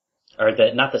 Or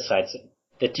the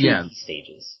 2D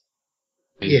stages.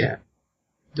 Yeah.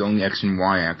 The only X and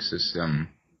Y axis,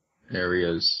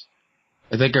 areas.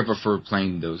 I think I prefer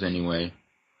playing those anyway.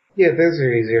 Yeah, those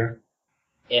are easier.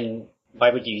 And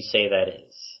why would you say that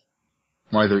is?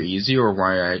 Why they're easy or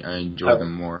why I enjoy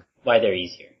them more? Why they're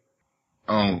easier.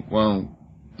 Oh, well,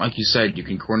 like you said, you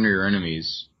can corner your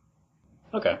enemies.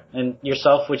 Okay. And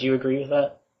yourself, would you agree with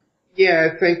that? Yeah,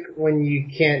 I think when you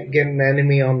can't get an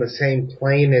enemy on the same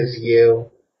plane as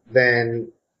you,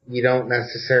 then you don't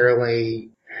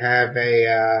necessarily have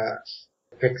a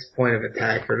fixed point of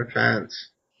attack or defense.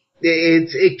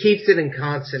 It keeps it in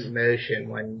constant motion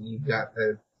when you've got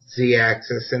the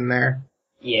Z-axis in there.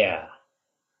 Yeah.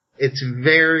 It's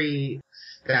very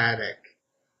static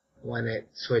when it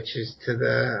switches to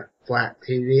the flat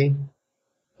 2D.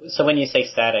 So when you say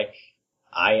static,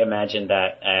 I imagine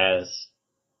that as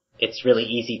it's really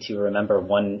easy to remember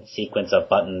one sequence of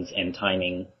buttons and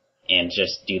timing and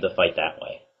just do the fight that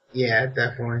way. Yeah,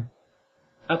 definitely.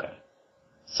 Okay.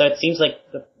 So it seems like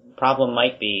the problem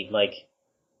might be, like,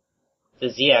 the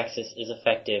Z-axis is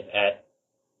effective at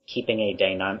keeping a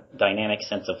dynamic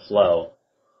sense of flow,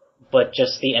 but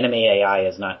just the enemy AI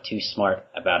is not too smart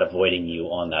about avoiding you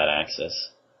on that axis.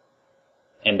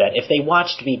 And that if they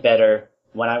watched me better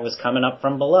when I was coming up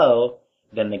from below,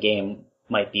 then the game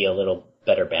might be a little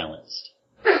better balanced.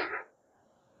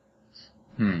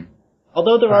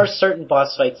 Although there are certain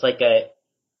boss fights, like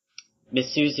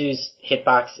Misuzu's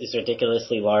hitbox is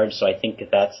ridiculously large, so I think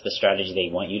that that's the strategy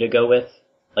they want you to go with.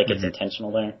 Like, it's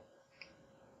intentional there.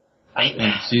 And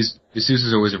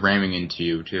Misuzu's always ramming into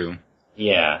you, too.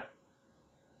 Yeah.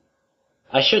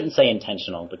 I shouldn't say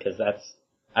intentional, because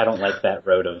I don't like that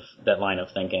line of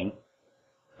thinking.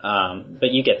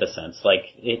 But you get the sense. Like,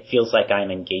 it feels like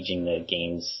I'm engaging the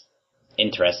game's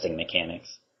interesting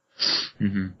mechanics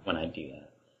when I do that.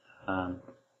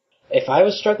 If I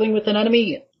was struggling with an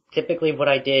enemy, typically what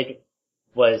I did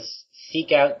was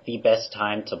seek out the best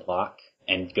time to block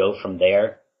and go from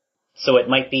there. So it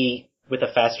might be with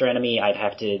a faster enemy, I'd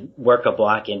have to work a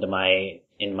block in my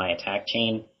attack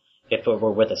chain. If it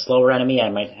were with a slower enemy, I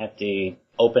might have to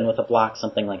open with a block,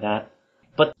 something like that.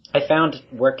 But I found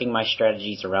working my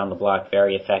strategies around the block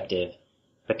very effective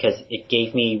because it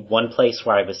gave me one place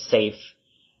where I was safe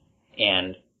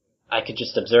and I could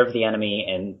just observe the enemy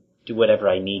and do whatever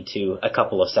I need to a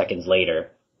couple of seconds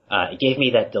later. It gave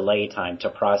me that delay time to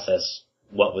process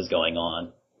what was going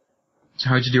on. So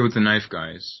how'd you deal with the knife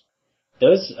guys?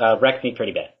 Those wrecked me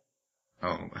pretty bad.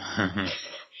 Oh.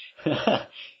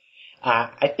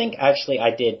 I think actually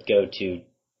I did go to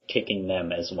kicking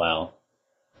them as well,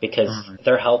 because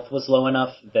their health was low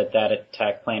enough that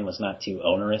attack plan was not too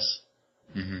onerous.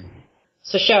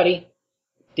 So Shouty,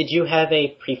 did you have a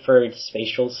preferred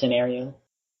spatial scenario?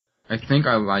 I think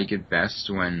I like it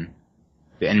best when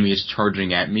the enemy is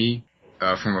charging at me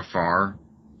from afar,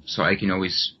 so I can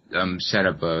always set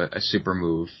up a super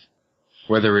move.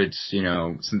 Whether it's,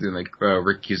 something like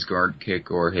Ricky's guard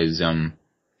kick or his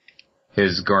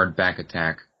guard back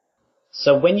attack.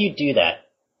 So when you do that,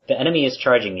 the enemy is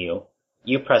charging you,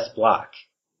 you press block.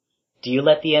 Do you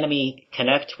let the enemy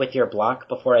connect with your block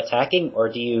before attacking, or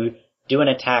do you do an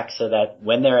attack so that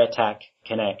when their attack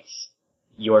connects,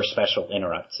 your special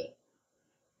interrupts it?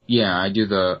 Yeah, I do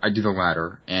the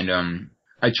latter, and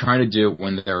I try to do it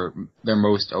when they're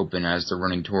most open as they're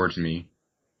running towards me.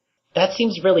 That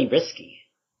seems really risky.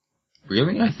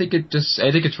 Really? I think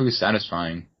it's really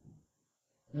satisfying.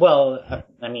 Well,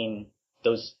 I mean,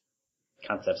 those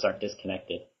concepts aren't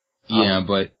disconnected. Yeah,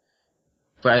 but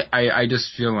I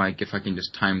just feel like if I can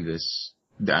just time this,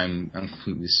 I'm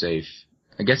completely safe.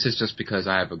 I guess it's just because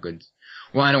I have I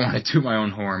don't want to toot my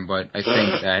own horn, but I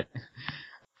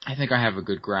think I have a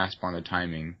good grasp on the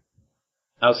timing.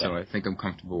 Okay. So I think I'm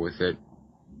comfortable with it.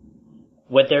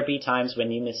 Would there be times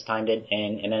when you mistimed it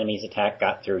and an enemy's attack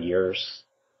got through yours?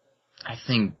 I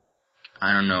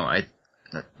don't know,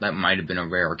 that might have been a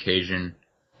rare occasion,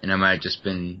 and I might have just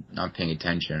been not paying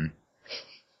attention.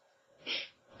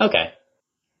 Okay.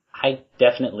 I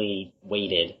definitely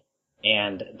waited,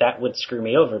 and that would screw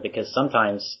me over because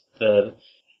sometimes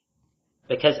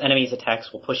because enemies'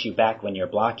 attacks will push you back when you're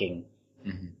blocking,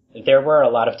 there were a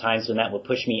lot of times when that would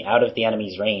push me out of the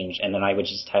enemy's range, and then I would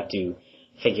just have to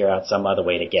figure out some other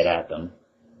way to get at them.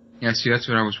 Yeah, see, that's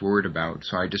what I was worried about,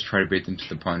 so I just try to bait them to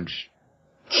the punch.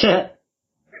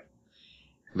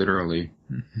 Literally.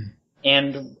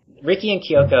 And Ricky and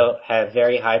Kyoko have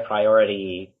very high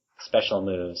priority special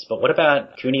moves, but what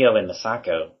about Kunio and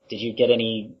Misako? Did you get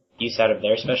any use out of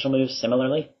their special moves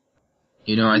similarly?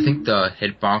 You know, I think the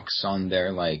hitbox on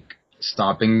their, like,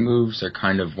 stopping moves are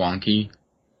kind of wonky.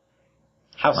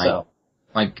 How so?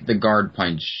 Like, the guard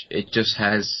punch, it just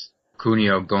has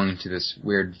Kunio going into this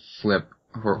weird flip,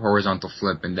 horizontal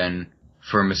flip, and then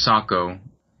for Misako,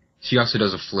 she also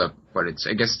does a flip, but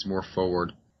I guess it's more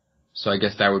forward. So I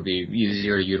guess that would be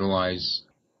easier to utilize.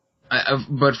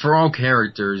 But for all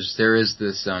characters, there is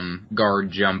this,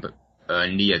 guard jump,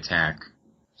 knee attack.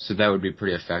 So that would be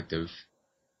pretty effective.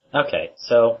 Okay,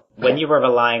 so when you were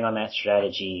relying on that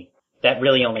strategy, that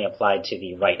really only applied to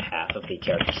the right half of the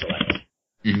character select.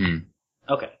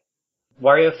 Mm-hmm. Okay.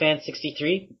 Wario Fan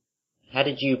 63, how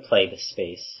did you play this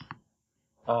space?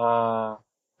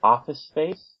 Office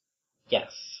Space?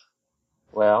 Yes.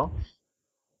 Well.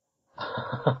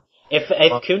 If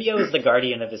Kunio is the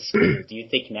guardian of his school, do you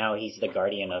think now he's the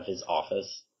guardian of his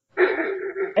office?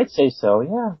 I'd say so,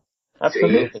 yeah.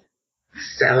 Absolutely.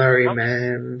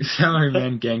 Salaryman.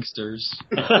 Salaryman gangsters.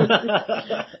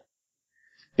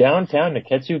 Downtown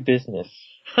Neketsu business.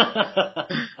 I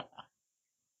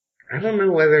don't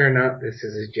know whether or not this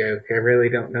is a joke. I really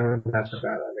don't know enough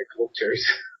about other cultures.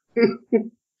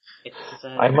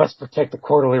 I must protect the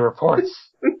quarterly reports.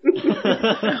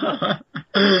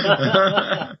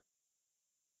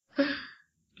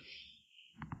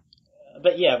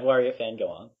 But yeah, Wario Fan, go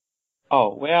on.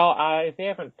 Oh, well, if they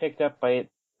haven't picked up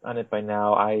on it by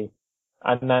now,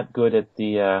 I'm not good at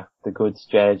the good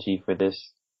strategy for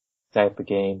this type of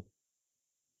game.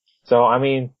 So, I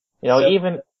mean,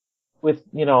 even with,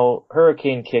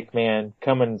 Hurricane Kick Man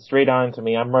coming straight on to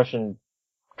me, I'm rushing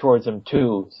towards him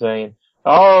too, saying,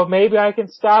 oh, maybe I can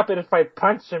stop it if I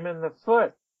punch him in the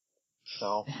foot.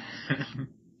 So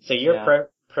your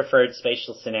preferred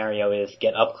spatial scenario is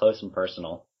get up close and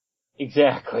personal.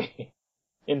 Exactly.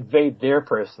 Invade their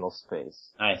personal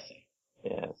space. I see.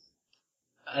 Yes.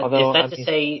 Is that to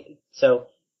say, so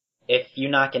if you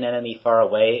knock an enemy far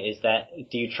away,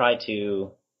 do you try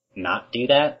to not do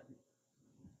that?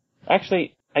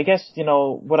 Actually, I guess,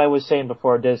 what I was saying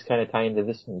before does kind of tie into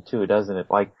this one too, doesn't it?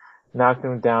 Like,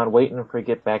 knocking him down, waiting for him to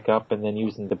get back up, and then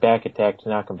using the back attack to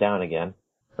knock him down again.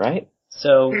 Right?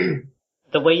 So,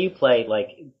 the way you play, like,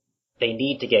 they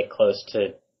need to get close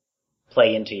to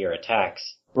play into your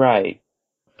attacks. Right.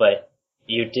 But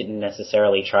you didn't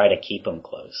necessarily try to keep them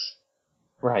close.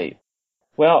 Right.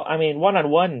 Well, I mean,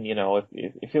 one-on-one,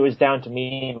 if it was down to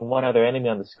me and one other enemy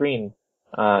on the screen,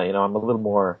 I'm a little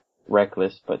more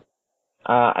reckless, but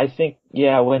I think,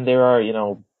 when there are,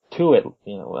 two,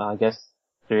 I guess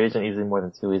there isn't usually more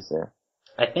than two, is there?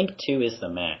 I think 2 is the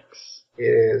max. It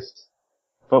is.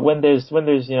 But when there's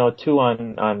two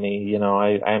on me,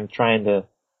 I'm trying to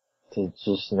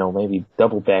just, maybe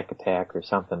double back attack or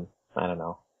something. I don't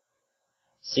know.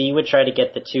 So you would try to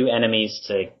get the 2 enemies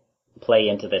to play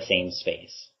into the same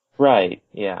space. Right,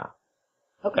 yeah.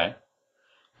 Okay.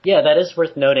 Yeah, that is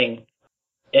worth noting.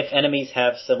 If enemies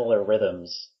have similar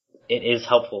rhythms, it is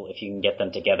helpful if you can get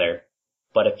them together.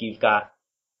 But if you've got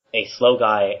a slow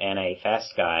guy and a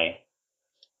fast guy,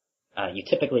 you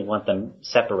typically want them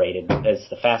separated, as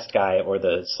the fast guy or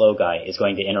the slow guy is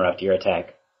going to interrupt your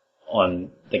attack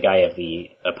on the guy of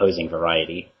the opposing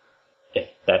variety, if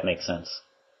that makes sense.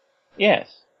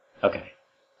 Yes. Okay.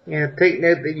 Yeah, take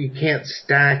note that you can't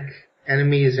stack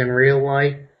enemies in real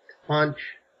life to punch.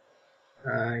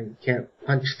 You can't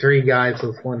punch 3 guys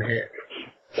with 1 hit.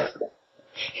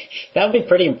 That would be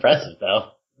pretty impressive,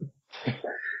 though.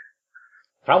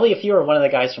 Probably if you were one of the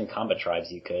guys from Combat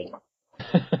Tribes, you could.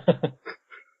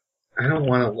 I don't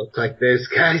want to look like those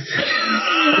guys.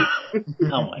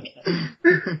 Oh my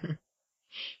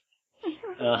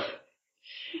god.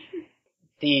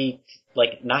 The,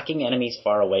 knocking enemies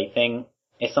far away thing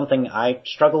is something I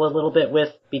struggle a little bit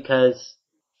with, because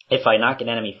if I knock an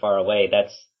enemy far away,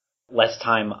 that's less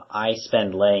time I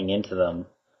spend laying into them.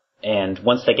 And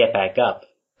once they get back up,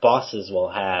 bosses will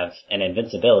have an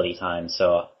invincibility time,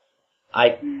 so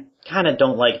I kind of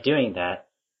don't like doing that.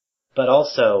 But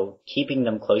also, keeping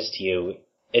them close to you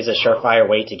is a surefire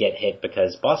way to get hit,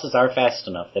 because bosses are fast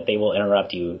enough that they will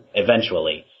interrupt you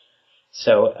eventually.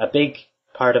 So a big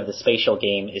part of the spatial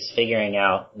game is figuring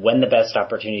out when the best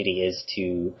opportunity is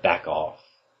to back off.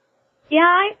 Yeah,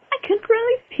 I couldn't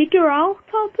really figure out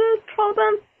how to throw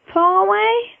them far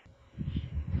away.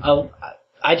 Oh,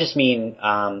 I just mean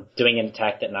doing an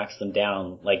attack that knocks them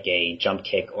down, like a jump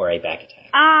kick or a back attack.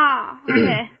 Ah,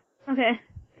 okay. Okay.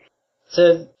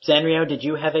 So, Zanrio, did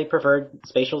you have a preferred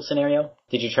spatial scenario?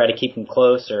 Did you try to keep them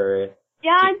close or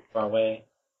Yeah, keep them far away?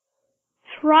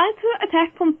 try to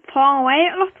attack from far away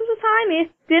a lot of the time. It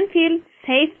didn't feel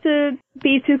safe to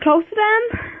be too close to them.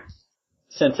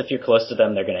 Since if you're close to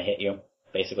them, they're going to hit you,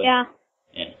 basically. Yeah.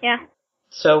 Yeah. Yeah.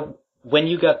 So, when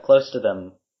you got close to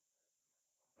them,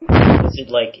 was it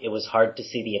like it was hard to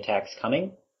see the attacks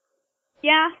coming?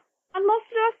 Yeah, I must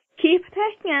just keep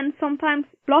attacking and sometimes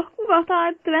block, but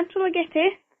I'd eventually get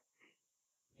hit.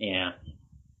 Yeah.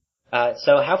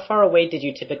 So how far away did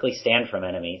you typically stand from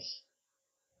enemies?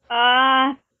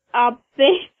 A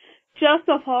bit, just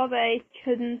so far they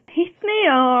couldn't hit me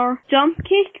or jump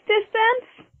kick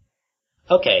distance.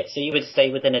 Okay, so you would stay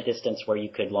within a distance where you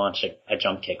could launch a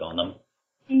jump kick on them.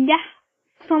 Yeah,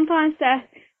 sometimes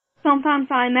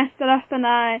I messed it up and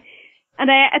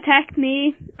they attacked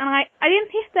me, and I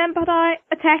didn't hit them, but I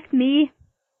attacked me.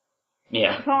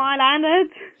 Yeah. So I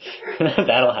landed.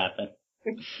 That'll happen.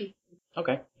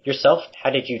 Okay. Yourself, how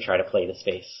did you try to play the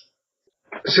space?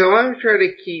 So I would try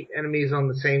to keep enemies on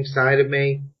the same side of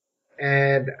me,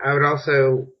 and I would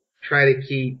also try to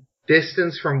keep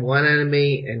distance from one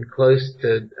enemy and close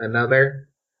to another.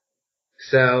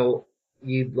 So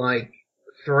you'd like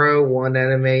throw one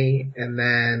enemy and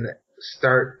then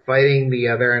start fighting the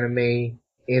other enemy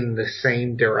in the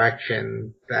same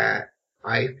direction that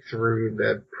I threw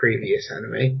the previous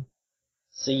enemy.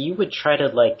 So you would try to,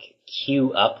 like,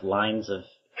 queue up lines of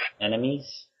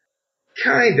enemies?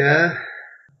 Kinda.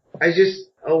 I just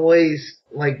always,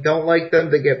 don't like them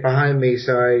to get behind me,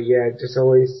 so I just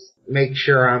always make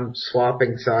sure I'm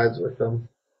swapping sides with them.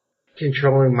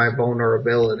 Controlling my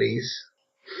vulnerabilities.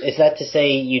 Is that to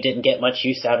say you didn't get much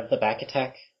use out of the back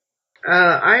attack?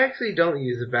 I actually don't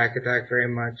use the back attack very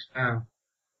much, no.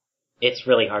 It's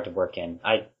really hard to work in.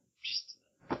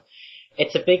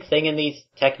 It's a big thing in these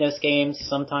Technos games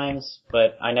sometimes,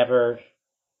 but I never...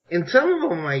 In some of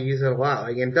them I use it a lot.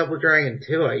 Like in Double Dragon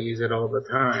 2 I use it all the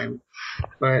time.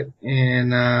 But in,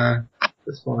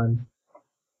 this one,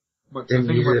 But the didn't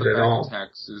thing use about it the at back all.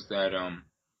 attacks is that,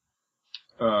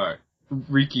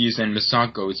 Riki's and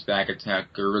Misako's back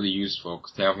attack are really useful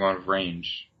because they have a lot of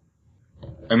range.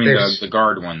 I mean, the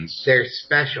guard ones. They're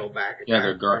special back attacks. Yeah,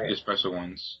 they're right? the special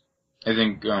ones. I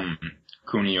think,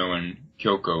 Kunio and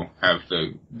Kyoko have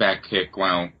the back kick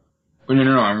while... But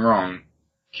no, I'm wrong.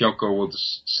 Kyoko will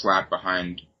just slap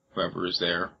behind whoever is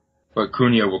there. But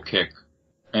Kunio will kick,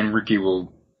 and Riki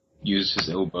will use his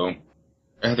elbow.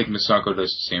 I think Misako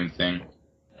does the same thing.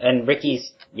 And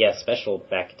Ricky's, special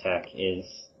back attack is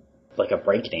like a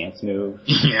breakdance move.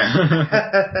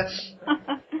 Yeah.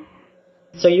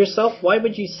 So yourself, why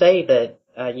would you say that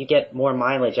you get more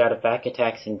mileage out of back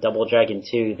attacks in Double Dragon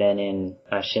 2 than in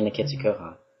Shin Niketsu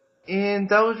Koha? In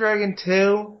Double Dragon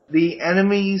 2, the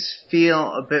enemies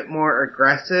feel a bit more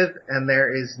aggressive and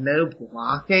there is no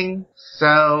blocking,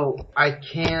 so I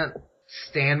can't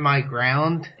stand my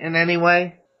ground in any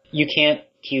way. You can't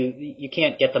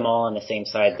get them all on the same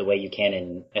side the way you can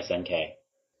in SNK.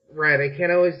 Right, I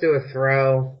can't always do a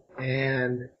throw,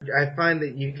 and I find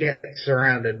that you get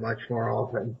surrounded much more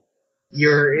often.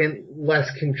 You're in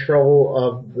less control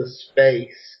of the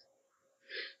space.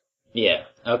 Yeah,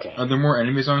 okay. Are there more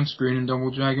enemies on screen in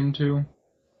Double Dragon 2?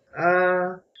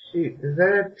 Shoot, is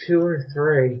that a 2 or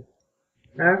 3?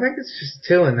 No, I think it's just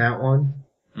 2 in that one.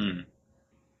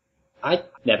 I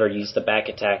never used the back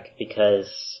attack because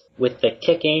with the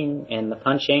kicking and the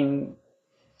punching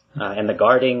and the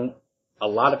guarding, a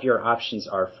lot of your options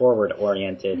are forward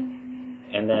oriented,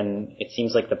 and then it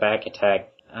seems like the back attack,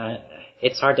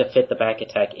 it's hard to fit the back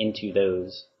attack into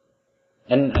those.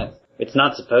 And it's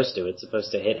not supposed to. It's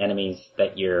supposed to hit enemies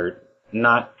that you're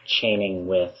not chaining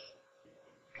with.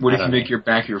 What if you make your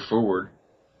back your forward?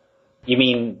 You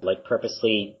mean, like,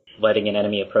 purposely letting an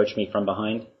enemy approach me from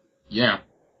behind? Yeah.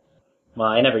 Well,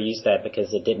 I never used that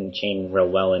because it didn't chain real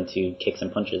well into kicks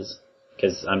and punches,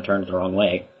 because I'm turned the wrong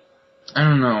way. I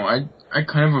don't know. I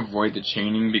kind of avoid the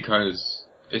chaining because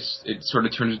it sort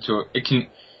of turns into it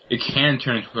can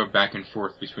turn into a back and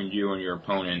forth between you and your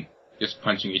opponent, just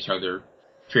punching each other,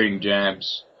 trading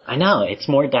jabs. I know, it's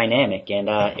more dynamic and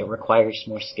it requires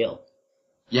more skill.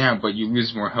 Yeah, but you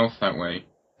lose more health that way.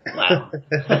 Wow.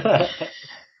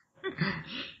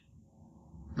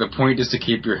 The point is to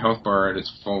keep your health bar at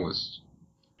its fullest.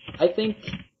 I think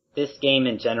this game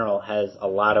in general has a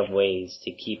lot of ways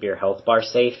to keep your health bar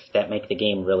safe that make the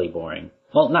game really boring.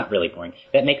 Well, not really boring.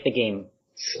 That make the game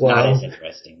Slow. not as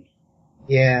interesting.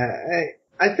 Yeah,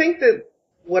 I think that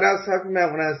what I was talking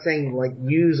about when I was saying,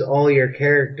 use all your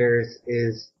characters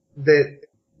is that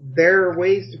there are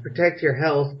ways to protect your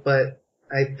health, but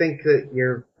I think that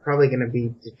you're probably going to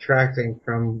be detracting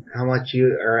from how much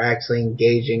you are actually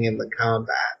engaging in the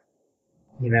combat.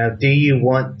 Do you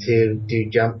want to do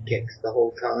jump kicks the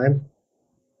whole time?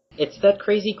 It's that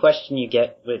crazy question you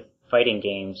get with fighting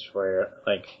games where,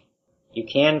 you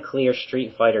can clear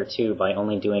Street Fighter 2 by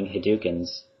only doing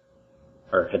Hadoukens.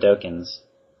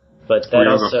 But that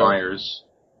Ryoga also fires.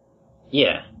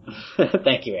 Yeah.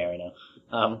 Thank you,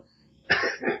 Arino.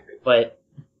 But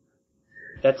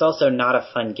that's also not a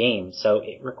fun game, so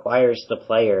it requires the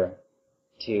player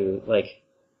to,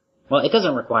 well, it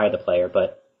doesn't require the player,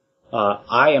 but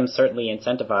I am certainly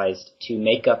incentivized to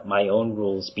make up my own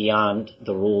rules beyond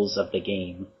the rules of the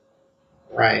game.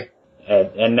 Right.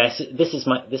 And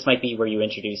this might be where you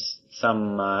introduce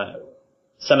some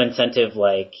incentive,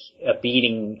 like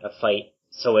beating a fight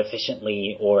so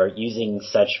efficiently or using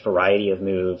such variety of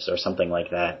moves or something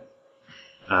like that.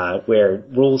 Where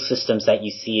rule systems that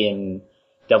you see in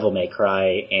Devil May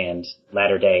Cry and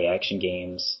latter-day action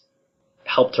games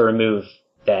help to remove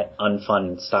that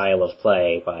unfun style of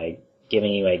play by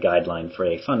giving you a guideline for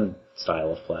a fun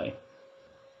style of play.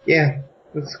 Yeah,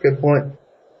 that's a good point.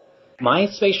 My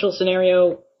spatial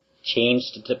scenario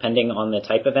changed depending on the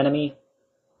type of enemy,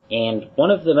 and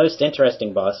one of the most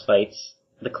interesting boss fights,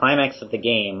 the climax of the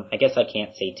game, I guess I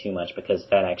can't say too much because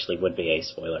that actually would be a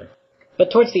spoiler.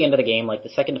 But towards the end of the game, like the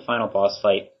second to final boss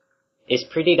fight, is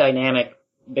pretty dynamic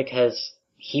because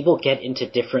he will get into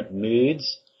different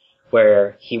moods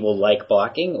where he will like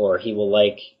blocking, or he will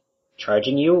like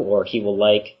charging you, or he will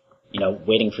like,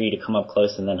 waiting for you to come up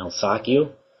close and then he'll sock you.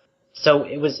 So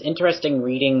it was interesting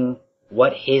reading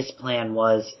what his plan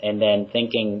was and then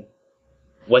thinking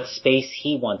what space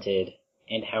he wanted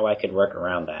and how I could work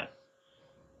around that.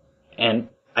 And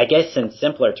I guess in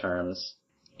simpler terms,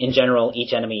 in general,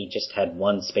 each enemy just had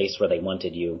one space where they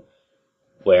wanted you,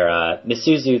 where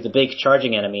Misuzu, the big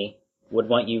charging enemy, would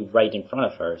want you right in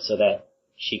front of her so that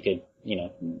she could,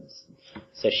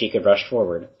 rush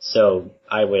forward. So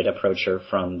I would approach her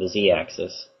from the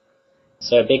Z-axis.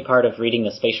 So a big part of reading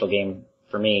the spatial game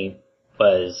for me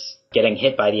was getting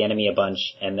hit by the enemy a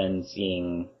bunch and then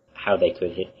seeing how they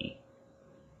could hit me.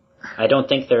 I don't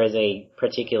think there is a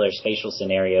particular spatial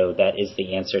scenario that is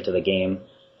the answer to the game,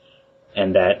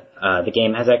 and that the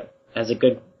game has a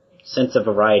good sense of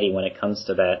variety when it comes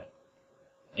to that,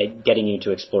 getting you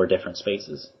to explore different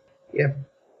spaces. Yeah.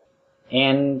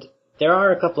 And there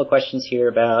are a couple of questions here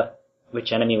about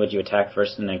which enemy would you attack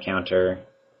first in an encounter,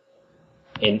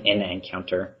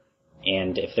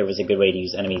 and if there was a good way to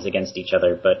use enemies against each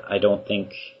other, but I don't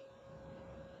think...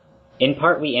 In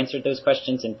part, we answered those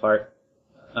questions. In part,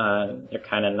 they're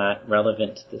kind of not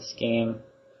relevant to this game.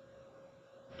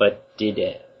 But did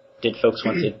folks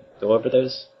want to go over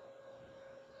those?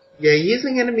 Yeah,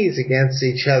 using enemies against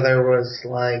each other was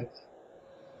like...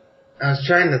 I was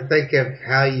trying to think of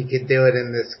how you could do it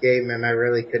in this game, and I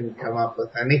really couldn't come up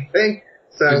with anything.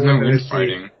 So There's no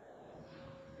infighting.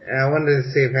 I wanted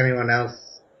to see if anyone else...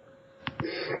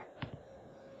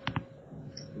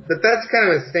 But that's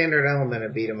kind of a standard element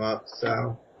of beat 'em up,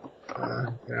 so...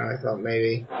 I thought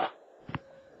maybe...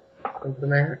 something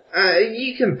there.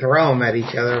 You can throw them at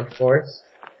each other, of course.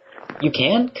 You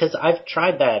can? Because I've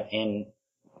tried that, and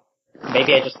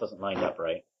maybe I just wasn't lined up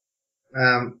right.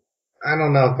 I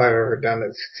don't know if I've ever done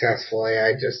it successfully.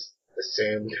 I just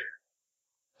assumed.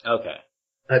 Okay.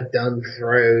 I've done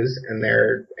throws and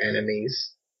they're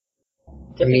enemies.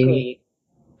 Typically,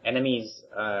 enemies,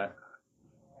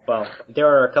 there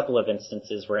are a couple of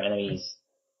instances where enemies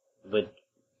would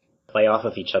play off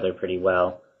of each other pretty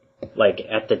well. Like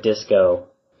at the disco,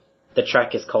 the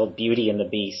track is called Beauty and the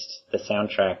Beast, the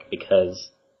soundtrack,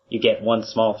 because you get one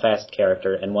small fast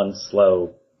character and one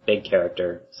slow big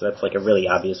character, so that's like a really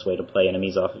obvious way to play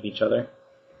enemies off of each other.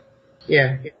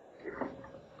 Yeah.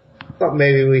 Thought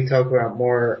maybe we talk about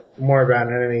more about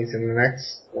enemies in the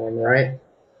next one, right?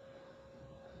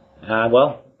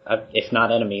 If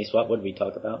not enemies, what would we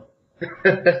talk about?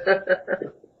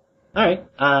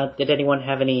 Alright, did anyone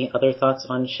have any other thoughts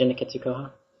on Shin Niketsu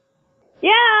Koha?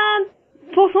 Yeah,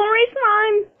 for some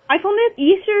reason I found it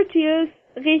easier to use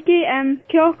Riki and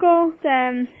Kyoko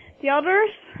than the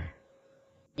others.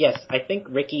 Yes, I think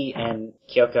Riki and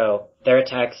Kyoko, their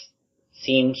attacks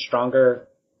seem stronger.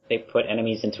 They put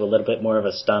enemies into a little bit more of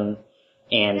a stun,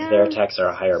 and their attacks are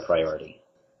a higher priority.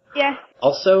 Yes.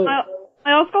 Also...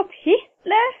 I also got hit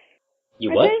less.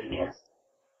 You what? Yes.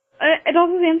 It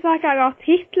also seems like I got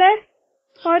hit less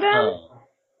for them. Oh.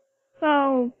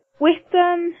 So, with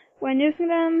them, when using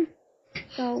them,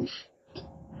 so,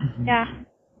 yeah.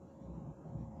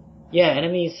 Yeah,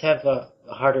 enemies have a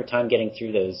harder time getting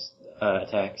through those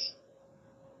attacks.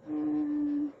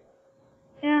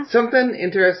 Yeah. Something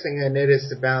interesting I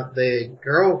noticed about the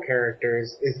girl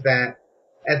characters is that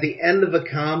at the end of a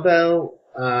combo,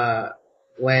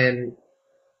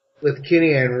 with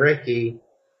Kunia and Riki,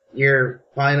 your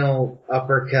final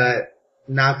uppercut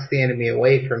knocks the enemy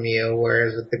away from you,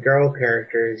 whereas with the girl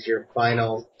characters, your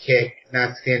final kick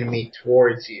knocks the enemy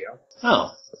towards you.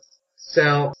 Oh.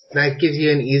 So that gives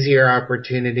you an easier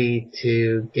opportunity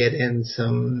to get in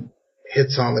some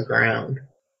hits on the ground.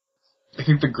 I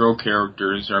think the girl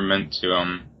characters are meant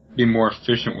to be more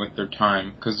efficient with their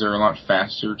time because they're a lot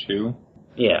faster too.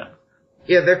 Yeah.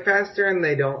 Yeah, they're faster and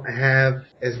they don't have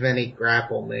as many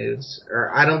grapple moves.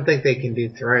 Or I don't think they can do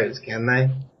throws, can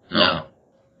they? No.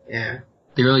 Yeah.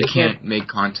 They really can't make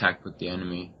contact with the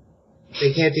enemy.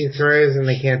 They can't do throws and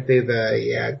they can't do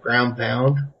the ground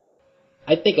pound.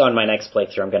 I think on my next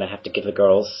playthrough I'm going to have to give the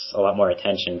girls a lot more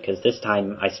attention, because this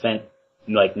time I spent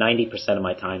like 90% of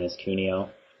my time as Cuneo.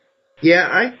 Yeah,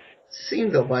 I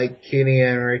seem to like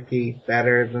Cuneo and Ricky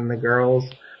better than the girls.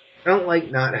 I don't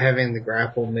like not having the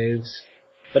grapple moves.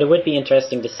 But it would be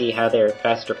interesting to see how their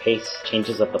faster pace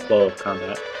changes up the flow of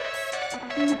combat.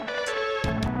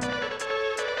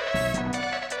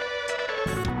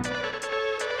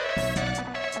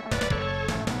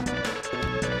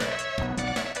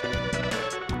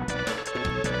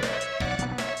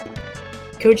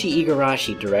 Koji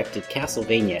Igarashi directed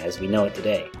Castlevania as we know it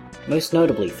today, most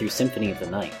notably through Symphony of the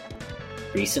Night.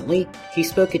 Recently, he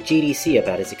spoke at GDC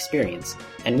about his experience,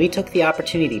 and we took the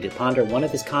opportunity to ponder one of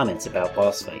his comments about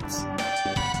boss fights.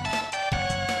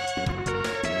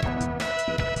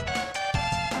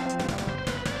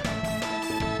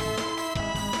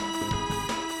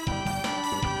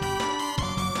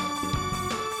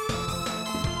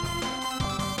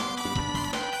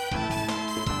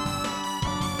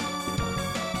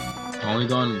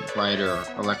 Polygon writer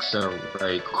Alexa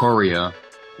Ray Correa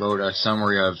wrote a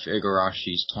summary of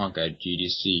Igarashi's talk at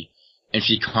GDC, and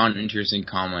she caught an interesting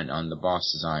comment on the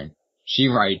boss design. She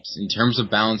writes, in terms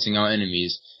of balancing out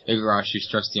enemies, Igarashi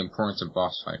stressed the importance of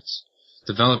boss fights.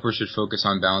 Developers should focus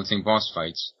on balancing boss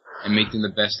fights and make them the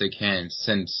best they can,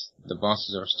 since the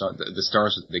bosses are the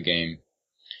stars of the game.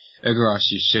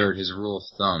 Igarashi shared his rule of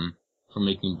thumb for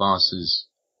making bosses.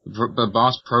 But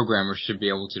boss programmers should be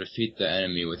able to defeat the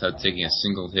enemy without taking a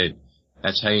single hit.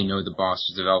 That's how you know the boss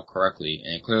was developed correctly,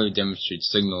 and it clearly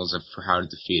demonstrates signals for how to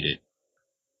defeat it.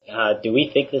 Do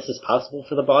we think this is possible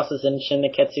for the bosses in Shin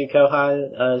Neketsu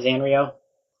Koha, Zanryo?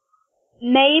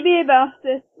 Maybe, but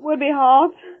it would be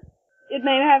hard. You'd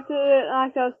maybe have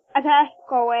to, just attack,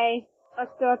 go away,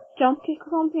 do a jump kick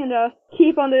or something, and just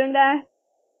keep on doing that.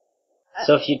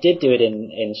 So if you did do it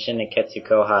in Shin Neketsu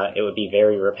Koha, it would be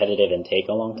very repetitive and take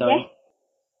a long time?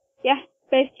 Yeah,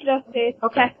 basically just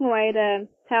taking away the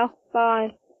health by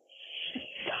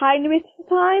a tiny bit of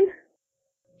time.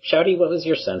 Shouty, what was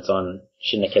your sense on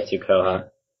Shin Neketsu Koha?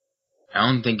 I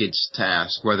don't think it's to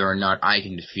ask whether or not I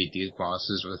can defeat these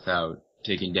bosses without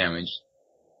taking damage.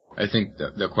 I think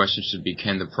the question should be,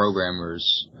 can the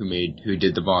programmers who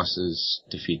did the bosses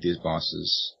defeat these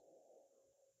bosses?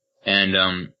 And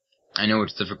I know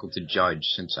it's difficult to judge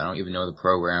since I don't even know the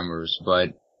programmers, but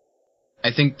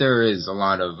I think there is a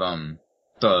lot of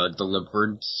the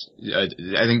deliberate.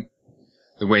 I think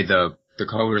the way the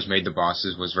coders made the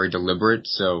bosses was very deliberate,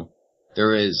 so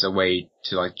there is a way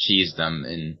to like cheese them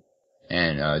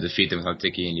and defeat them without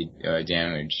taking any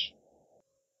damage.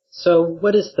 So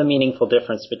what is the meaningful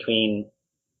difference between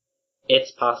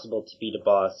it's possible to beat a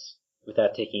boss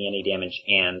without taking any damage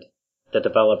and the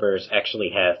developers actually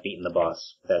have beaten the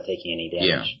boss without taking any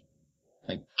damage?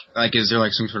 Yeah. Like is there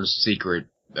like some sort of secret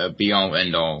be-all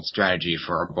end-all strategy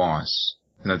for a boss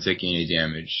without taking any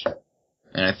damage?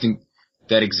 And I think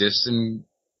that exists in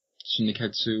Shin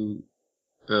Neketsu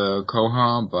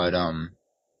Koha, but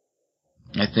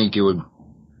I think it would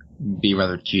be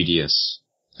rather tedious.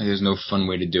 Like, there's no fun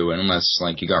way to do it unless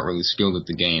like you got really skilled at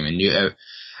the game and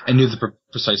knew the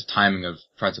precise timing of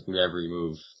practically every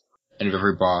move and of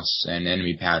every boss and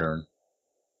enemy pattern.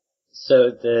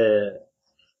 So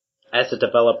as a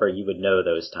developer, you would know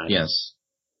those timings? Yes.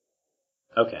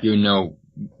 Okay. You know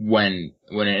what an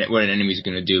enemy's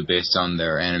going to do based on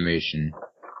their animation,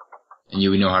 and you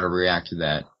would know how to react to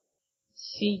that.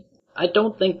 See, I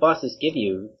don't think bosses give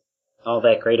you all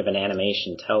that great of an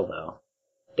animation tell, though.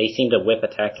 They seem to whip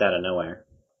attacks out of nowhere.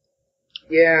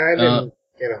 Yeah, I didn't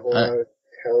get a whole lot of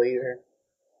tell either.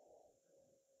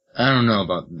 I don't know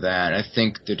about that. I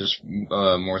think they're just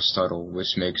more subtle,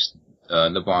 which makes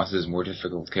the bosses more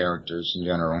difficult characters in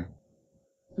general.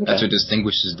 Okay. That's what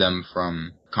distinguishes them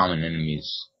from common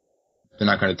enemies. They're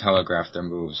not going to telegraph their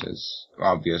moves, as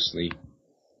obviously.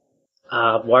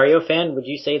 Wario fan, would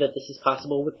you say that this is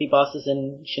possible with the bosses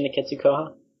in Shin Neketsu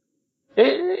Koha?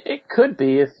 It could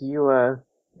be if you,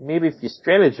 maybe if you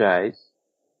strategize,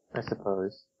 I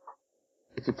suppose.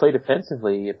 If you play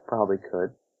defensively, it probably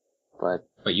could, but...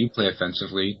 But you play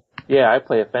offensively. Yeah, I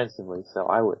play offensively, so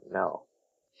I wouldn't know.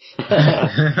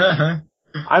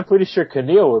 I'm pretty sure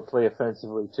Keneal would play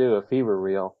offensively too if he were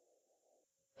real.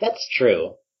 That's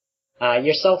true.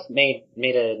 Yourself made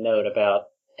a note about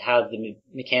how the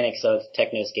mechanics of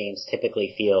Technos games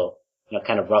typically feel,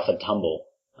 kind of rough and tumble,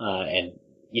 and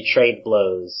you trade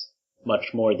blows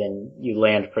much more than you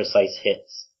land precise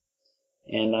hits.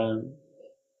 And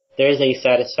there is a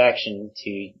satisfaction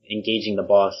to engaging the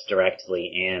boss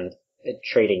directly and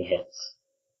trading hits.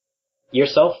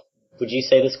 Yourself, would you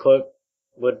say this quote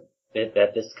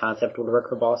that this concept would work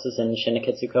for bosses in Shin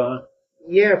Niketsu Koha?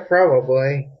 Yeah,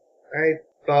 probably. I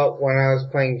thought when I was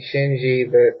playing Shinji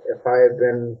that if I had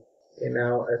been,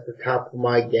 at the top of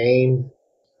my game,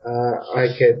 I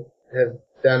could have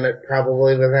done it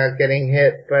probably without getting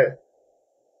hit, but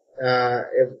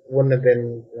it wouldn't have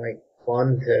been,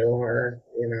 fun to, or,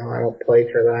 I don't play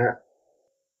for that.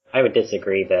 I would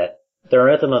disagree that the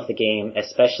rhythm of the game,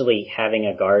 especially having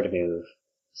a guard move,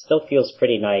 still feels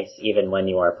pretty nice even when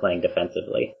you are playing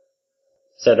defensively.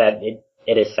 So that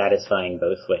it is satisfying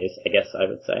both ways, I guess I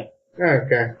would say.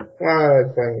 Okay. Well, I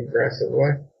like playing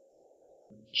aggressively.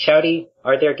 Shouty,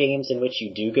 are there games in which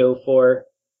you do go for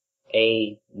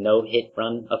a no-hit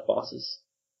run of bosses?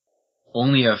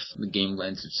 Only if the game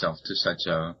lends itself to such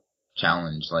a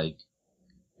challenge, like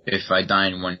if I die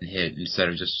in one hit instead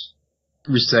of just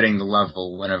resetting the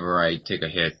level whenever I take a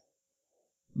hit.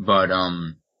 But,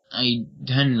 I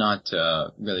tend not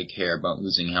to really care about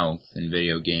losing health in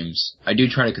video games. I do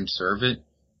try to conserve it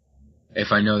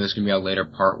if I know there's gonna be a later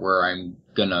part where I'm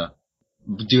gonna,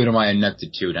 due to my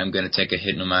ineptitude, I'm gonna take a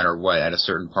hit no matter what at a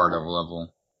certain part of a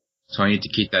level. So I need to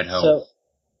keep that health.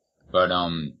 But, or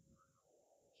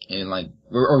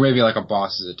maybe like a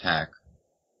boss's attack,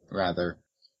 rather.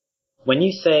 When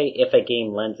you say if a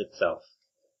game lends itself,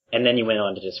 and then you went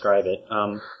on to describe it,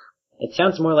 it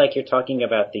sounds more like you're talking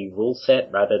about the rule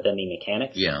set rather than the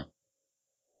mechanics. Yeah.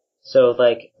 So,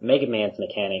 Mega Man's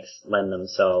mechanics lend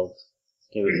themselves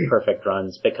to perfect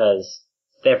runs because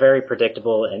they're very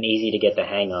predictable and easy to get the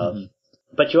hang of. Mm-hmm.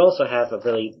 But you also have a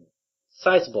really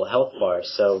sizable health bar,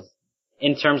 so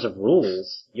in terms of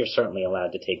rules, you're certainly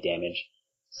allowed to take damage.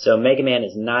 So Mega Man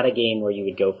is not a game where you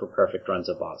would go for perfect runs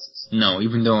of bosses. No,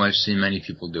 even though I've seen many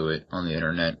people do it on the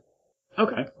internet.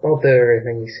 Okay. Don't do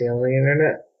everything you see on the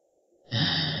internet.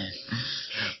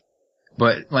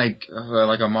 But, like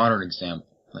a modern example,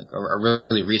 a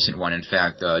really recent one, in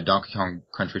fact, Donkey Kong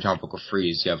Country Tropical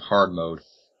Freeze, you have hard mode,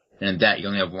 and in that you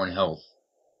only have 1 health.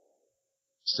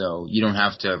 So you don't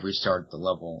have to restart the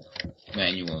level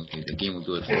manually. The game will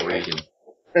do it for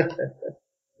you.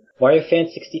 Mario Fan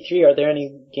 63, are there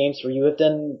any games where you have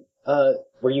done,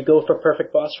 where you go for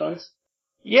perfect boss runs?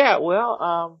 Yeah,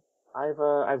 well,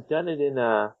 I've done it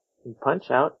in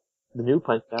Punch-Out, the new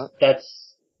Punch-Out.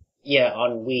 That's,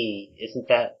 on Wii. Isn't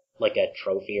that like a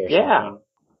trophy or something?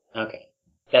 Yeah. Okay.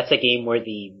 That's a game where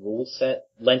the rule set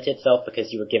lent itself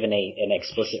because you were given an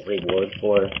explicit reward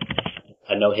for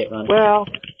a no-hit run? Well,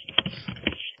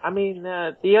 I mean,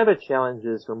 the other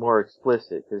challenges were more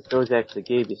explicit because those actually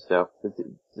gave you stuff.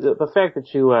 The fact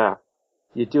that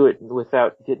you do it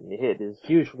without getting hit is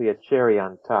usually a cherry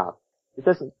on top. It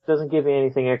doesn't give you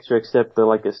anything extra except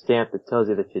a stamp that tells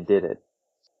you that you did it.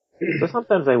 So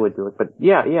sometimes I would do it, but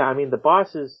yeah, I mean the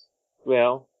bosses,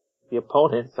 well, the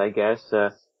opponents, I guess,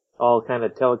 all kind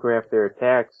of telegraph their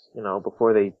attacks,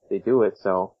 before they do it,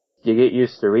 so you get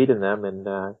used to reading them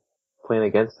and playing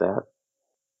against that.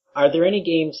 Are there any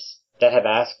games that have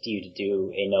asked you to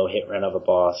do a no-hit run of a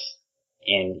boss,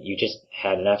 and you just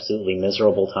had an absolutely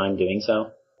miserable time doing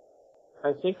so?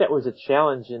 I think that was a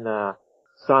challenge in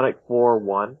Sonic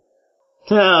 4-1.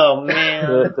 Oh,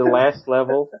 man. The last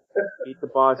level, beat the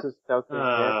bosses without getting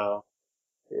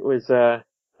hit. It was,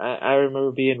 I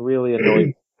remember being really annoyed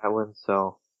with that one,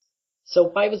 so. So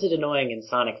why was it annoying in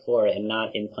Sonic 4 and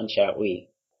not in Punch-Out Wii?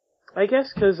 I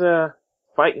guess 'cause,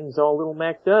 fighting's all Little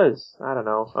Mac does. I don't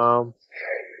know.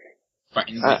 I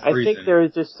think there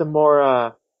is just some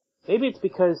more, maybe it's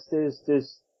because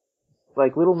there's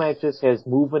Little Mac just has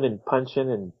moving and punching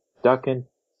and ducking.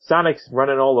 Sonic's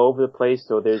running all over the place,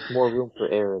 so there's more room for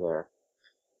error there.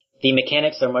 The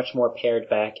mechanics are much more pared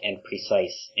back and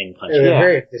precise in Punch-Out. They're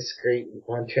very discreet in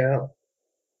Punch-Out.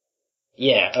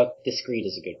 Yeah, discreet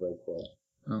is a good word for it.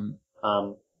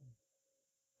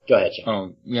 Go ahead, Jim.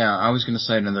 Oh, yeah, I was gonna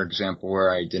cite another example where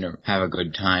I didn't have a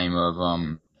good time of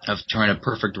trying to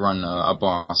perfect run a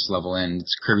boss level, and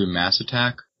it's Kirby Mass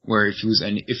Attack, where if you lose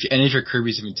any of your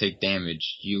Kirbys even take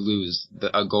damage, you lose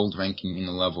a gold ranking in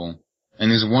the level. And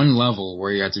there's one level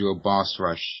where you have to do a boss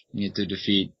rush. You have to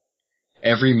defeat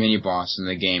every mini-boss in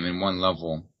the game in one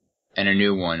level, and a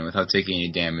new one without taking any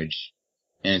damage.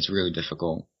 And it's really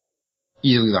difficult.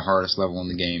 Easily the hardest level in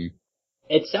the game.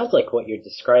 It sounds like what you're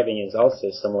describing is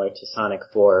also similar to Sonic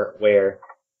 4, where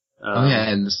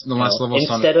And the last level of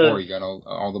Sonic 4, you got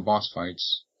all the boss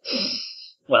fights.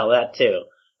 Well, that too.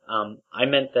 I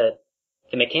meant that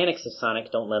the mechanics of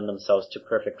Sonic don't lend themselves to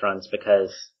perfect runs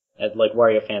because, as like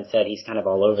Wario Fan said, he's kind of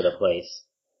all over the place.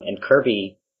 And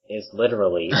Kirby is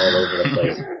literally all over the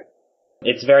place.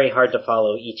 It's very hard to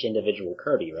follow each individual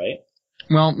Kirby, right?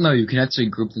 Well, no, you can actually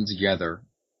group them together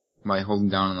by holding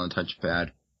down on the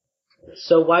touchpad.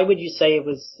 So why would you say it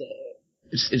was...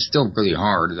 It's still really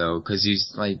hard, though, because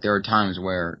there are times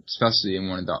where, especially in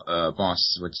one of the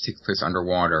bosses, which takes place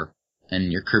underwater,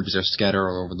 and your Kirbys are scattered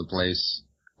all over the place,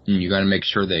 and you gotta make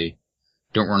sure they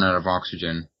don't run out of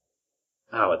oxygen.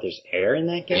 Oh, there's air in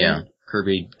that game? Yeah,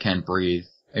 Kirby can't breathe.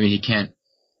 I mean, he can't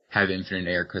have infinite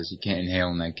air because he can't inhale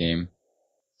in that game.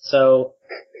 So,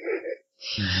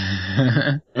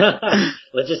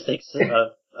 logistics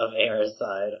of air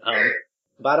aside,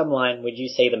 bottom line, would you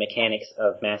say the mechanics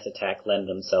of Mass Attack lend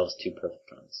themselves to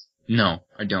perfect runs? No,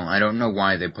 I don't. I don't know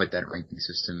why they put that ranking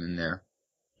system in there.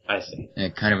 I see. And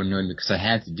it kind of annoyed me because I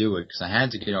had to do it, because I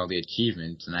had to get all the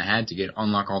achievements, and I had to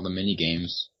unlock all the mini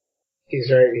games. He's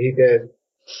right, he did.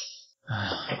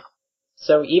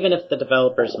 So even if the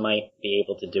developers might be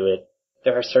able to do it,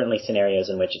 there are certainly scenarios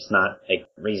in which it's not a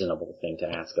reasonable thing to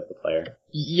ask of the player.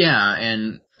 Yeah,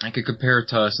 and I could compare it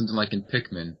to something like in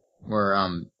Pikmin, where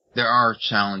there are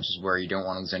challenges where you don't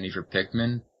want to lose any of your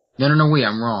Pikmin. No, wait,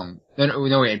 I'm wrong.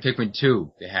 No, wait, in Pikmin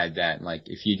 2, they had that. Like,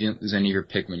 if you didn't lose any of your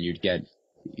Pikmin, you'd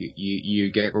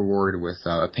get rewarded with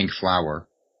a pink flower,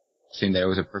 saying that it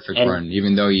was a perfect run,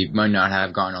 even though you might not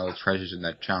have gotten all the treasures in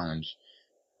that challenge.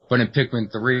 But in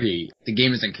Pikmin 3, the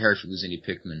game doesn't care if you lose any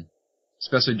Pikmin,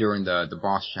 especially during the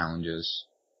boss challenges.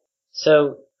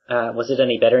 So, was it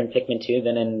any better in Pikmin 2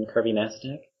 than in Kirby Mass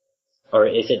Attack? Or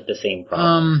is it the same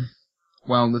problem?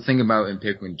 Well, the thing about in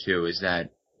Pikmin 2 is that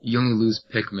you only lose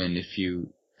Pikmin if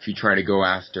you try to go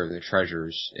after the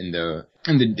treasures in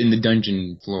the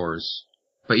dungeon floors.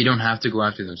 But you don't have to go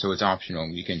after them, so it's optional.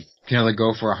 You can either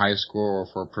go for a high score or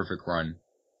for a perfect run.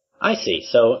 I see.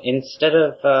 So instead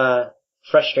of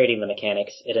frustrating the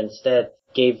mechanics, it instead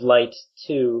gave light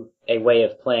to a way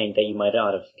of playing that you might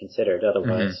not have considered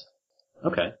otherwise. Mm-hmm.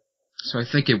 Okay. So I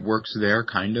think it works there,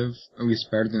 kind of. At least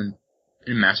better than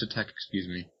in Mass Attack, excuse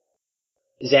me.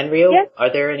 Zanrio, yes?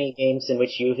 Are there any games in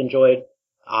which you've enjoyed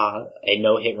a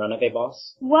no-hit run of a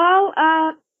boss? Well,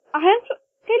 I haven't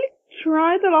really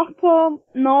tried a lot of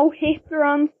no-hit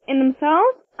runs in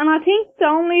themselves, and I think the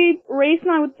only reason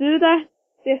I would do that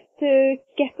is to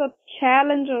get a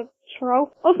challenge or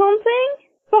trophy or something.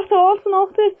 But I also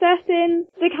noticed that in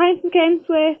the kinds of games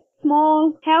with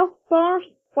small health bars,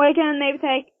 where you can maybe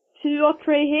take 2 or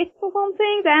 3 hits or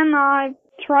something, then I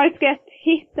try to get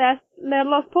hit as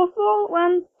little as possible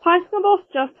when fighting a boss,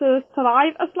 just to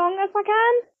survive as long as I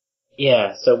can.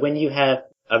 Yeah, so when you have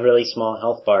a really small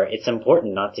health bar, it's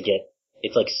important not to get,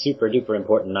 it's like super duper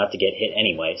important not to get hit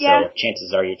anyway, so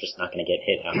chances are you're just not going to get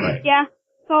hit outright. Yeah,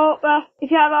 so if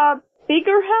you have a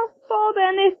bigger health bar,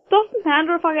 then it doesn't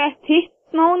matter if I get hit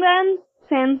now and then,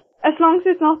 since as long as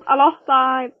it's not a lot,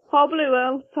 I probably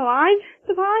will survive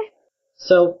the fight.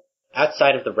 So,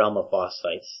 outside of the realm of boss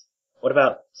fights, what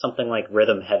about something like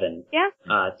Rhythm Heaven? Yeah.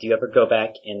 Do you ever go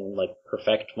back and, like,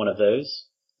 perfect one of those?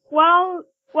 Well,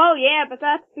 yeah, but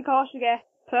that's because you get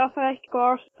perfect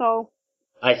scores, so...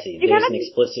 I see. There's an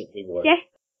explicit reward. Yes.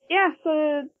 Yeah,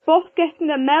 so both getting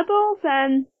the medals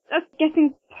and just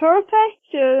getting perfect,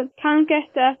 you can't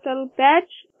get that little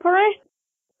badge for it.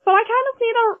 But I kind of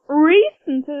need a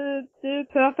reason to do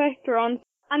perfect runs.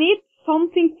 I need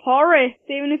something for it,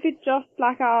 even if it's just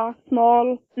like a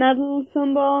small medal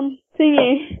symbol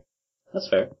thingy. That's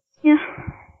fair. Yeah.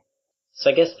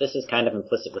 So I guess this is kind of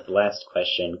implicit with the last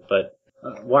question, but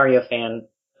Wario Fan,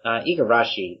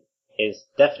 Igarashi is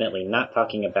definitely not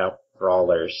talking about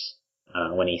brawlers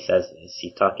when he says this.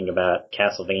 He's talking about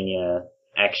Castlevania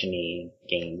action-y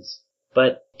games.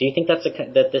 But do you think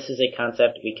that this is a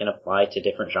concept we can apply to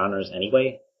different genres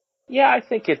anyway? Yeah, I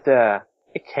think it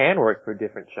can work for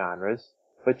different genres,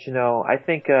 but I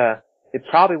think it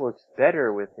probably works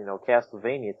better with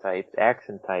Castlevania types,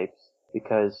 action types,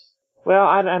 because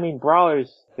I mean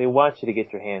brawlers, they want you to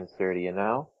get your hands dirty,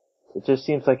 It just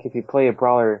seems like if you play a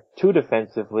brawler too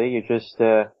defensively, you're just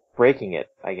breaking it,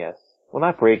 I guess. Well,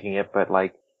 not breaking it, but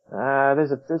like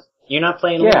there's you're not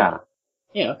playing along.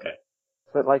 Yeah, okay.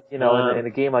 But like in a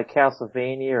game like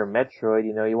Castlevania or Metroid,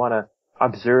 you want to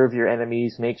observe your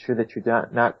enemies, make sure that you're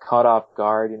not caught off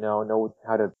guard, know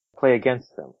how to play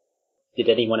against them. Did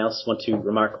anyone else want to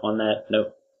remark on that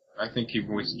note? I think he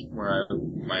voiced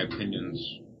my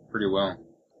opinions pretty well.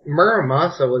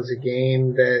 Muramasa was a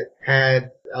game that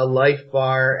had a life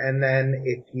bar, and then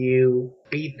if you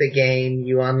beat the game,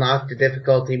 you unlocked a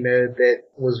difficulty mode that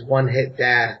was one-hit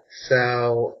death,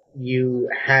 so you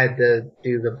had to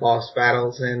do the boss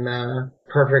battles in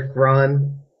Perfect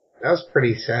Run. That was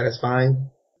pretty satisfying.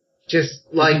 Just,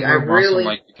 like, I really...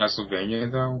 like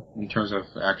Castlevania, though, in terms of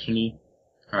actiony,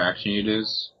 how actiony it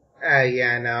is?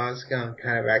 Yeah, no, I was going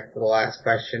kind of back to the last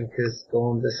question, because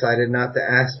Golem decided not to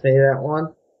ask me that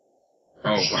one.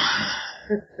 Oh.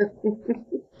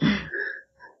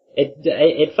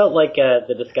 It felt like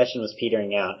the discussion was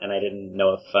petering out, and I didn't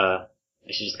know if I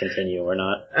should just continue or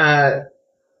not.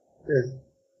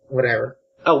 Whatever.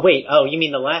 Oh, wait. Oh, you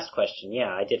mean the last question. Yeah,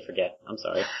 I did forget. I'm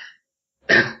sorry.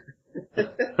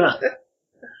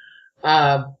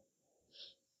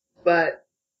 But,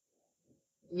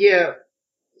 yeah,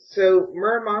 so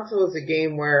Muramasa was a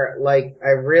game where, like,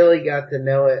 I really got to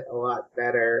know it a lot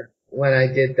better when I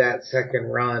did that second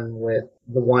run with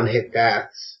the one-hit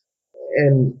deaths.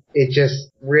 And it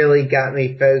just really got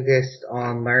me focused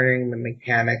on learning the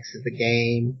mechanics of the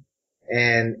game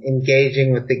and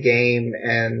engaging with the game,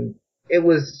 and it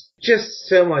was just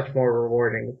so much more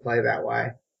rewarding to play that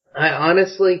way. I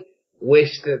honestly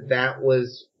wish that that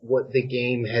was what the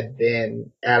game had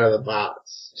been out of the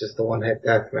box, just the one-hit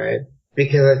death mode,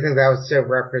 because I think that was so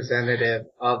representative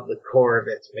of the core of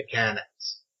its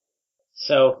mechanics.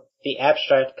 So, the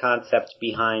abstract concept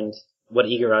behind what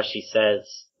Igarashi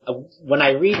says, when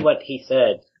I read what he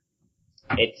said,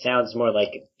 it sounds more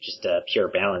like just a pure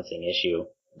balancing issue.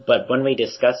 But when we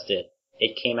discussed it,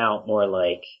 it came out more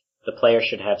like the player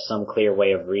should have some clear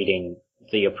way of reading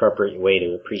the appropriate way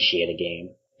to appreciate a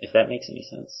game, if that makes any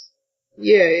sense.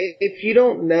 Yeah, if you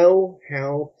don't know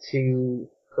how to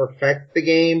perfect the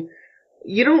game,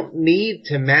 you don't need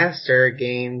to master a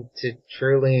game to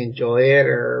truly enjoy it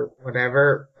or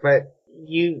whatever, but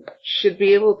you should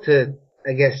be able to,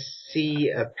 I guess, see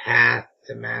a path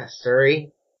to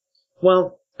mastery.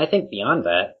 Well, I think beyond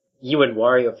that, you and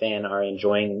Wario Fan are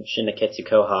enjoying Shin Neketsu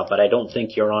Koha, but I don't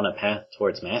think you're on a path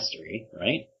towards mastery,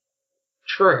 right?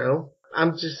 True.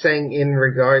 I'm just saying in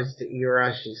regards to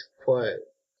Igarashi's quote.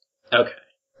 Okay.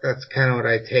 That's kind of what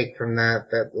I take from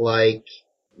that like,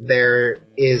 there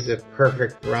is a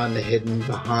perfect run hidden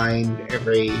behind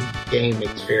every game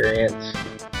experience.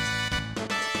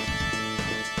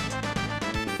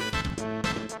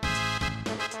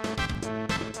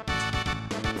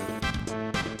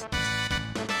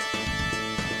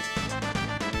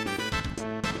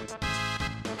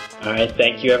 Alright,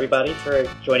 thank you everybody for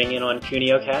joining in on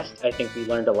CunioCast. I think we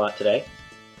learned a lot today.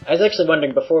 I was actually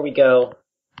wondering, before we go,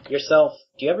 yourself,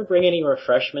 do you ever bring any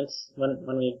refreshments when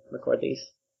we record these?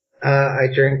 I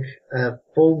drink a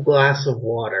full glass of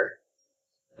water.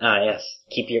 Ah, yes.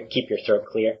 Keep your throat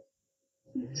clear.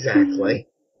 Exactly.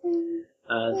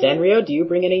 Zanrio, do you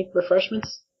bring any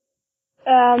refreshments?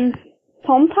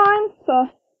 Sometimes,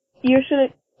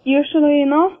 usually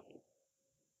not.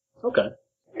 Okay.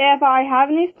 If I have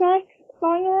any snacks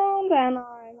lying around, then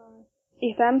I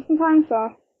eat them sometimes, so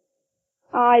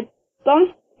I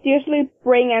don't usually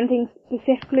bring anything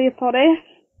specifically for this.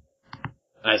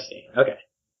 I see. Okay.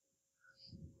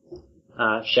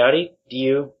 Shouty, do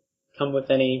you come with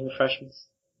any refreshments?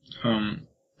 I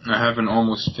have an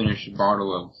almost finished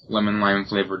bottle of lemon lime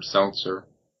flavored seltzer.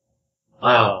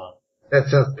 Wow. That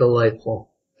sounds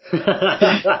delightful.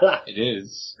 It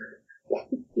is.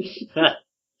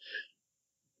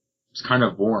 It's kind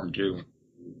of warm, too.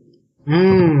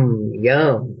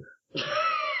 Yum.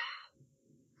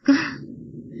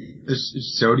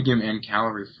 It's sodium and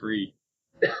calorie free.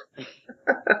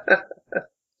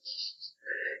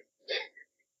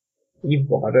 You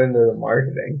bought into the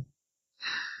marketing.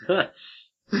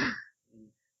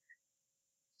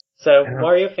 So,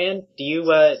 Wario Fan, do you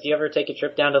ever take a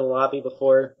trip down to the lobby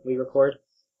before we record?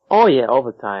 Oh yeah, all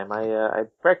the time.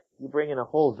 You bring in a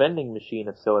whole vending machine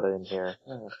of soda in here.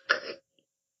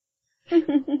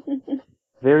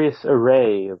 Various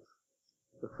array of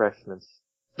refreshments.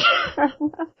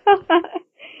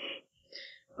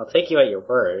 I'll take you at your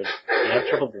word. I have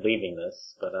trouble believing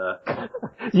this, but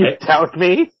You doubt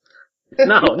me?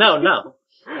 No. Not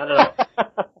at all.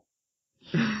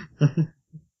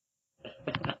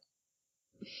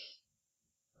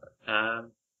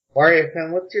 Wario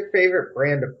Fan, what's your favorite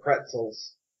brand of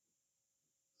pretzels?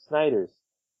 Snyder's.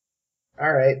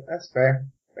 Alright, that's fair.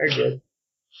 Very good.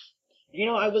 You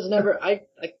know, I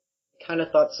kind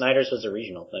of thought Snyder's was a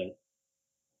regional thing.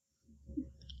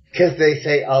 Because they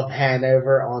say of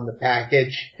Hanover on the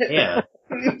package. Yeah.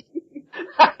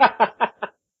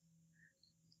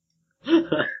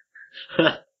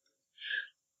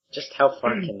 Just how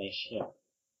far can they ship?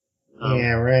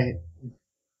 Yeah, right.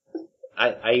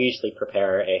 I usually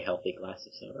prepare a healthy glass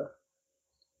of soda.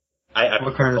 I What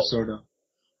prefer kind of cola. soda?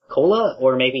 Cola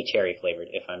or maybe cherry flavored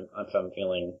if I'm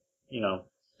feeling,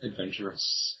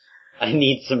 Adventurous. I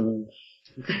need some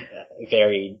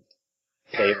varied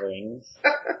flavorings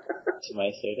to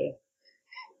my soda.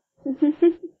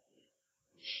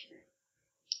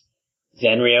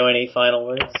 Zenryo, any final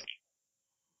words?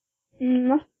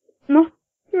 No,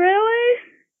 really?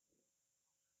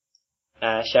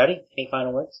 Shouty, any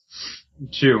final words?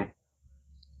 Chew.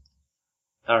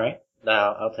 Alright,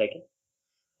 I'll take it.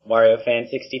 Wario Fan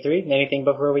 63, anything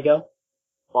before we go?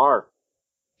 Bark.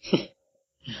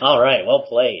 Alright, well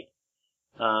played.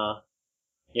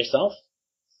 Yourself?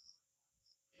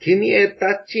 Kinya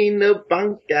Tachi no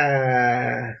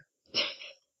Banka.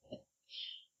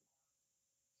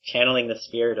 Channeling the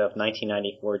spirit of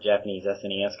 1994 Japanese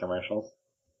SNES commercials.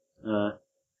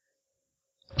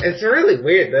 It's really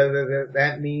weird though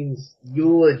that means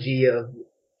eulogy of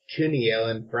Kunio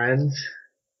and friends.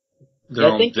 They're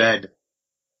all dead.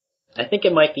 I think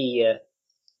it might be,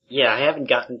 I haven't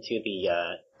gotten to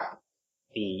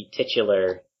the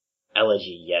titular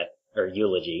elegy yet, or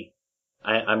eulogy.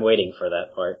 I'm waiting for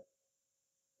that part.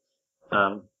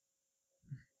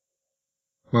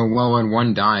 Well, when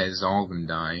one dies, all of them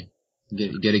die.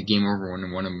 You get a game over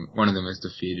when one of them is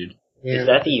defeated. Yeah. Is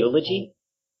that the eulogy?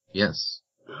 Yes.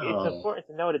 Oh. It's important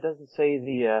to note it doesn't say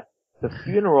the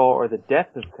funeral or the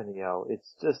death of Kunio.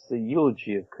 It's just the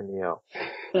eulogy of Kunio.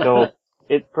 So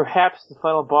perhaps the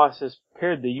final boss has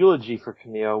prepared the eulogy for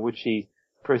Kunio, which he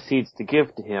proceeds to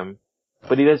give to him.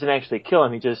 But he doesn't actually kill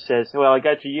him. He just says, "Well, I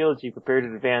got your eulogy prepared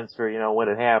in advance for when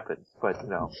it happens." But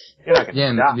you're not going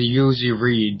to die. The eulogy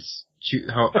reads, "Chew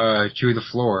the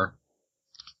floor."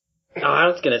 Oh, I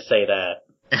was gonna say that.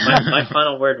 My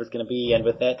final word was gonna be, and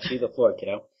with that, chew the floor,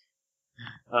 kiddo.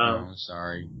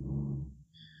 Sorry.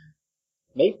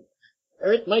 Maybe,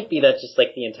 or it might be that just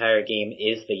like the entire game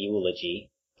is the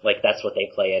eulogy. Like that's what they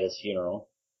play at his funeral.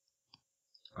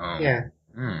 Oh. Yeah,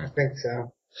 Mm. I think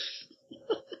so.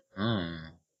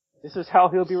 This is how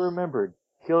he'll be remembered,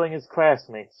 killing his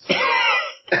classmates.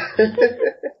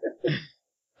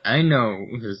 I know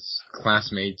his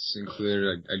classmates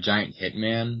included a giant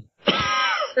hitman.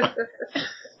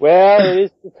 Well, it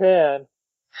is Japan.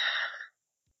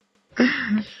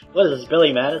 What is this,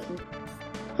 Billy Madison?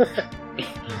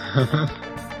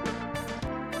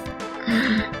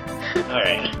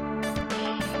 Alright.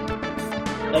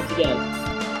 Thanks again.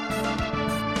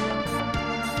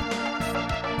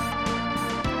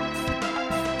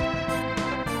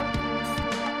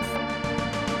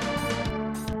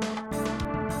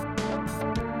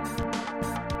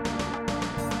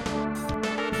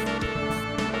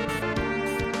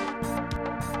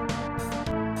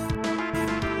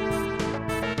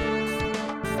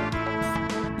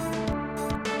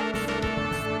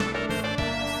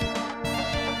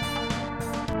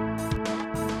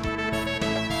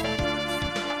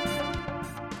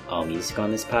 All music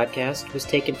on this podcast was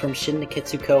taken from Shin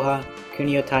Neketsu Koha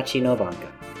Kunio-tachi no Banka.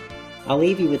 I'll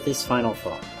leave you with this final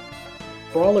thought.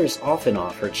 Brawlers often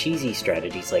offer cheesy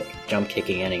strategies like jump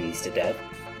kicking enemies to death,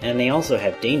 and they also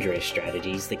have dangerous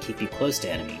strategies that keep you close to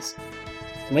enemies.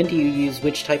 When do you use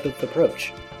which type of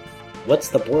approach? What's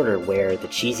the border where the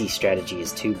cheesy strategy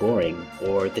is too boring,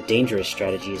 or the dangerous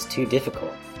strategy is too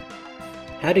difficult?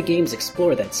 How do games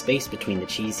explore that space between the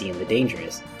cheesy and the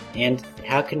dangerous? And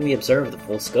how can we observe the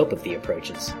full scope of the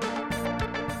approaches?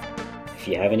 If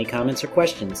you have any comments or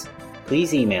questions,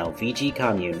 please email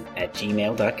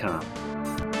vgcommune@gmail.com.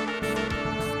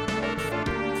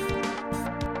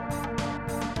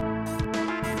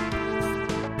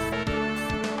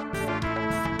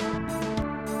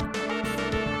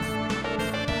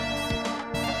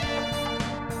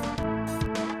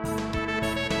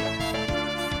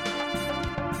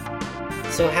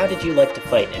 So how did you like to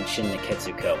fight in Shin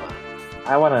Neketsu Koha?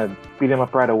 I want to beat him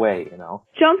up right away,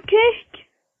 Jump kick,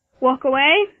 walk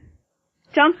away,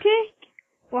 jump kick,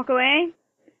 walk away,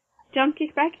 jump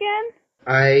kick back again.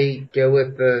 I go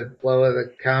with the flow of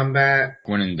the combat.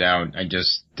 When in doubt, I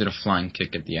just did a flying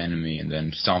kick at the enemy and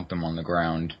then stomped them on the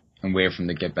ground and wait for them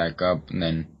to get back up and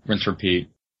then rinse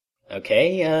repeat.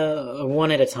 Okay,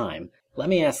 one at a time. Let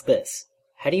me ask this.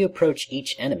 How do you approach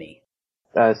each enemy?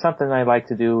 Something I like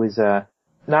to do is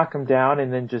knock him down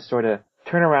and then just sort of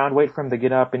turn around, wait for him to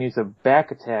get up, and use a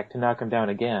back attack to knock him down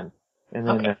again. And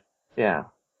then, Okay. Yeah.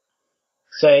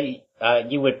 So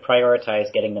you would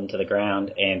prioritize getting them to the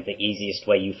ground, and the easiest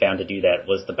way you found to do that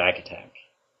was the back attack.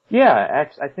 Yeah,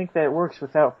 actually, I think that works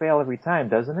without fail every time,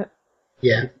 doesn't it?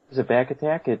 Yeah. If it's a back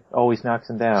attack, it always knocks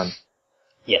him down.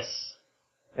 Yes.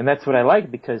 And that's what I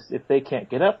like, because if they can't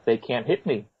get up, they can't hit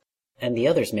me. And the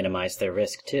others minimized their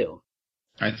risk too.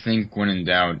 I think when in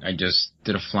doubt, I just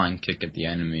did a flying kick at the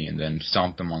enemy and then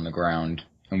stomped them on the ground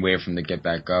and wait for them to get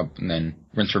back up and then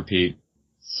rinse repeat.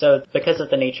 So, because of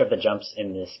the nature of the jumps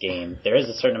in this game, there is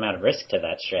a certain amount of risk to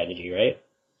that strategy, right?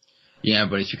 Yeah,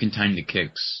 but if you can time the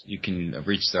kicks, you can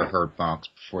reach their hurt box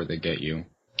before they get you.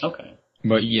 Okay.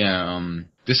 But yeah,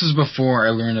 this is before I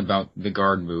learned about the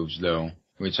guard moves, though,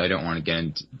 which I don't want to get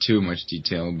into too much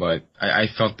detail, but I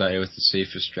felt that it was the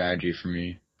safest strategy for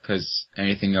me, because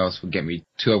anything else would get me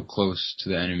too up close to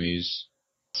the enemies.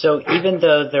 So even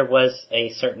though there was a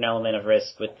certain element of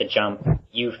risk with the jump,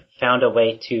 you found a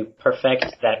way to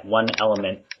perfect that one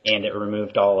element, and it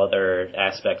removed all other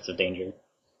aspects of danger.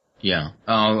 Yeah,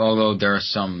 although there are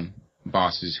some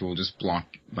bosses who will just block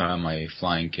my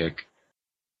flying kick.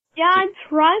 Yeah, I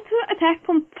tried to attack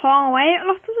from far away a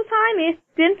lot of the time. It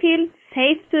didn't feel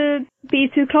safe to be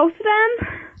too close to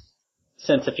them.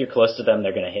 Since if you're close to them,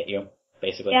 they're going to hit you,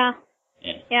 basically. Yeah.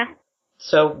 Yeah.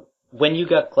 So, when you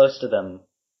got close to them,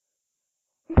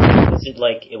 was it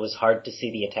like it was hard to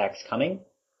see the attacks coming?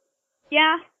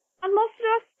 Yeah. And most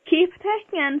of us keep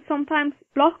attacking and sometimes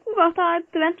block, but I'd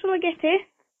eventually get hit.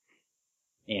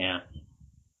 Yeah.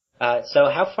 So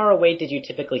how far away did you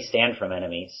typically stand from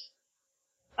enemies?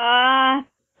 A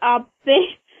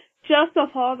bit. Just so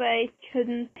far they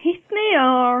couldn't hit me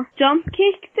or jump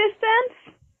kick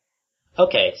distance.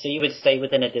 Okay, so you would stay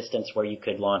within a distance where you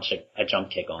could launch a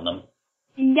jump kick on them.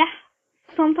 Yeah.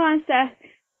 Sometimes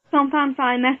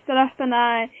I messed it up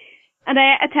and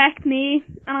they attacked me.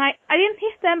 And I didn't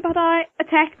hit them, but I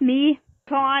attacked me.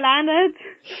 So I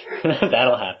landed.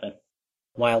 That'll happen.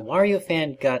 While Wario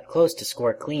Fan got close to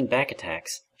score clean back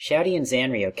attacks, Shouty and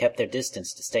Zanrio kept their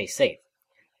distance to stay safe.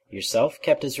 Yourself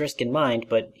kept his risk in mind,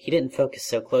 but he didn't focus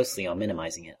so closely on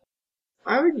minimizing it.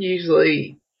 I would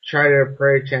usually try to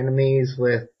approach enemies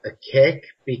with a kick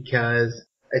because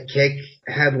a kick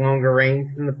had longer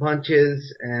range than the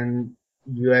punches, and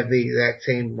you have the exact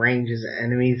same range as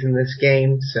enemies in this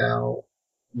game, so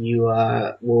you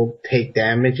will take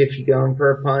damage if you go in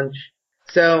for a punch.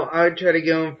 So I would try to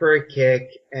go in for a kick,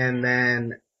 and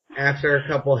then after a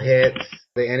couple hits,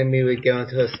 the enemy would go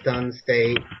into a stun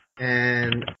state,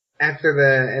 and after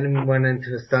the enemy went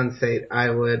into a stun state, I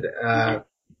would,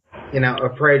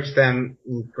 approach them,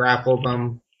 grapple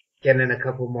them, get in a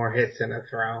couple more hits and a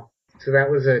throw. So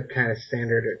that was a kind of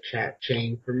standard chat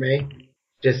chain for me.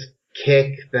 Just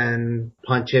kick, then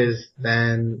punches,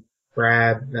 then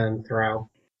grab, then throw.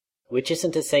 Which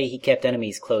isn't to say he kept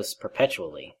enemies close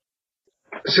perpetually.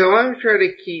 So I would try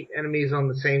to keep enemies on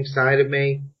the same side of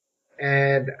me,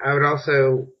 and I would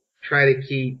also try to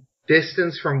keep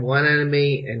distance from one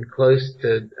enemy and close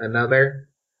to another.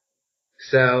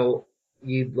 So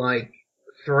you'd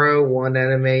throw one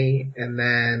enemy and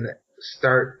then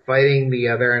start fighting the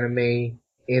other enemy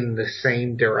in the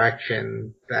same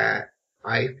direction that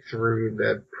I threw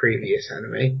the previous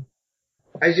enemy.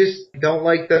 I just don't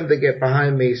like them to get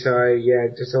behind me, so I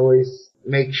just always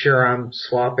make sure I'm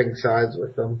swapping sides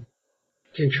with them,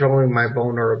 controlling my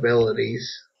vulnerabilities.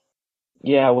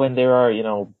 Yeah, when there are,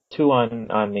 two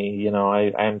on me,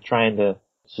 I'm trying to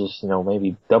just,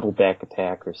 maybe double back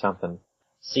attack or something.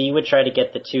 So you would try to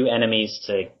get the two enemies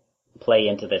to play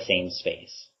into the same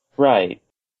space. Right.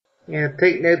 Yeah,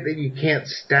 take note that you can't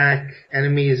stack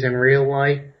enemies in real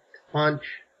life to punch.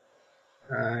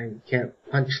 You can't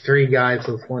punch 3 guys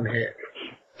with 1 hit.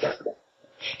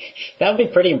 That would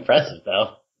be pretty impressive,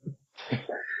 though.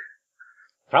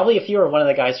 Probably if you were one of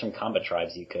the guys from Combat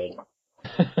Tribes, you could.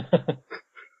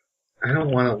 I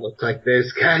don't want to look like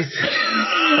those guys.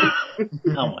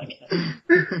 Oh my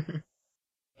god.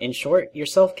 In short,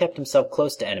 Yourself kept himself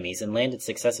close to enemies and landed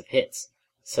successive hits.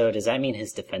 So does that mean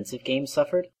his defensive game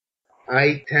suffered?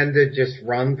 I tend to just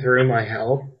run through my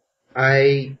health.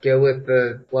 I go with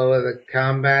the flow of the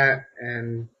combat,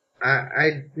 and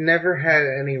I never had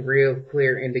any real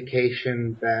clear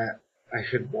indication that I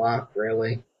should block,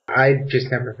 really. I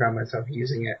just never found myself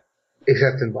using it,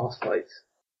 except in boss fights.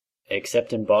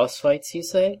 Except in boss fights, you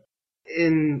say?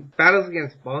 In battles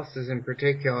against bosses in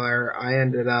particular, I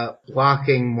ended up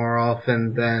blocking more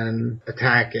often than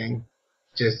attacking.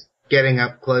 Just getting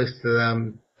up close to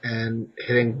them and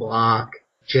hitting block,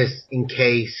 just in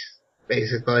case,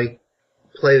 basically.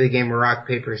 Play the game of rock,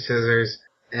 paper, scissors,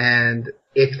 and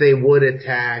if they would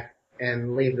attack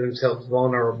and leave themselves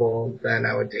vulnerable, then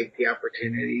I would take the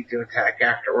opportunity to attack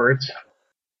afterwards.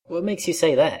 What makes you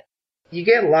say that? You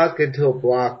get locked into a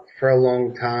block for a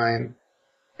long time,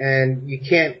 and you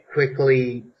can't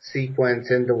quickly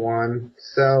sequence into one,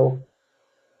 so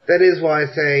that is why I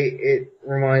say it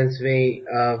reminds me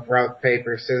of rock,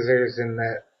 paper, scissors in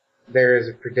that there is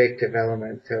a predictive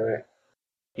element to it.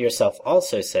 Yourself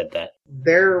also said that.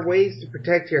 There are ways to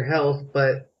protect your health,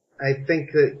 but I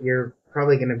think that you're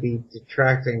probably going to be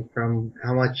detracting from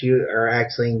how much you are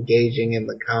actually engaging in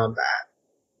the combat.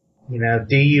 You know,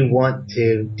 do you want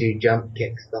to do jump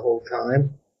kicks the whole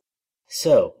time?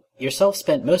 So, Yourself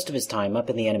spent most of his time up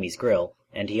in the enemy's grill,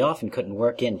 and he often couldn't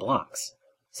work in blocks.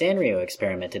 Sanrio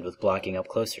experimented with blocking up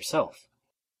close herself.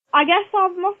 I guess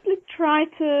I've mostly tried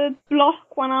to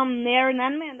block when I'm near an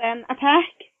enemy and then attack.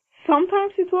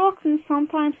 Sometimes it works and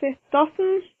sometimes it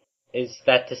doesn't. Is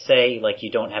that to say, like,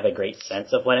 you don't have a great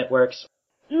sense of when it works?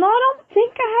 No, I don't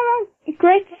think I have a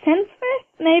great sense of it.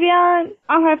 Maybe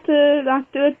I'll have to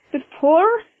do it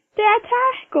before they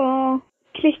attack, or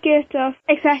click it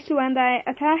exactly when they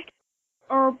attack,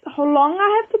 or how long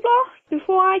I have to block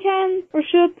before I can or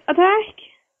should attack.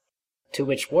 To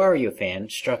which Wario Fan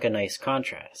struck a nice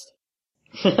contrast.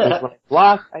 Because when I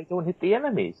block, I don't hit the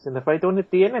enemies, and if I don't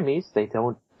hit the enemies, they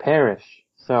don't perish.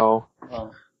 So,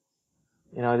 Well,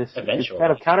 this is eventually.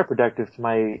 kind of counterproductive to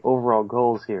my overall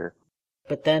goals here.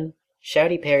 But then,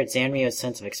 Shouty paired Sanrio's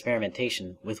sense of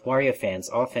experimentation with Wario Fan's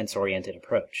offense-oriented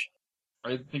approach.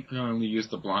 I think I only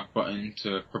used the block button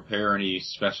to prepare any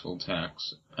special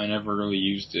attacks. I never really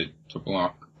used it to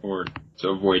block or to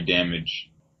avoid damage.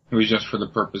 It was just for the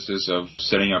purposes of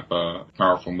setting up a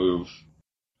powerful move.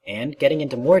 And, getting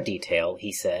into more detail,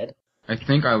 he said, I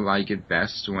think I like it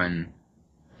best when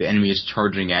the enemy is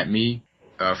charging at me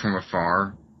from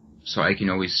afar, so I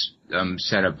can always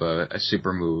set up a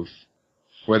super move.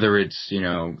 Whether it's,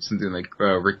 something like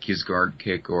Ricky's guard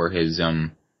kick or his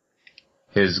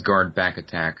guard back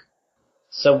attack.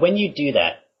 So when you do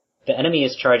that, the enemy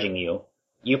is charging you,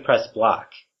 you press block.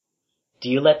 Do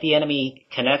you let the enemy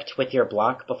connect with your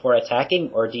block before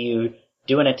attacking, or do you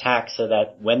do an attack so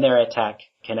that when their attack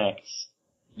connects,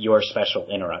 your special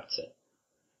interrupts it?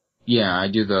 Yeah, I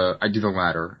do the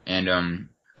latter, and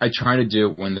I try to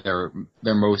do it when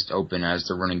they're most open as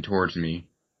they're running towards me.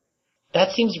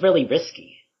 That seems really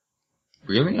risky.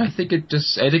 Really? I think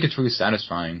it's really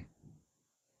satisfying.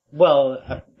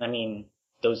 Well, I mean,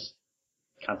 those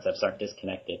concepts aren't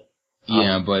disconnected.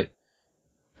 Yeah, but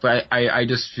I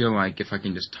just feel like if I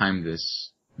can just time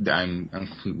this, I'm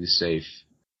completely safe.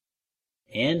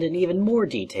 And in even more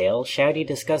detail, Shouty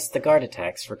discussed the guard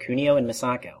attacks for Kunio and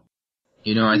Misako.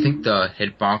 I think the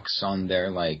hitbox on their,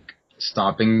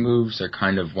 stopping moves are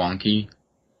kind of wonky.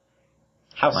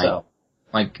 How so?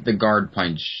 Like the guard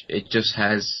punch, it just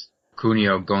has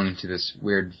Kunio going into this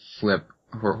weird flip,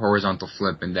 horizontal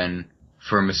flip, and then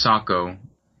for Misako,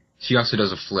 she also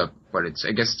does a flip, but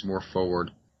I guess it's more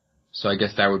forward. So I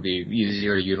guess that would be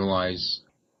easier to utilize.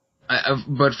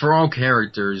 But for all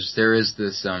characters, there is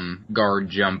this guard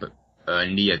jump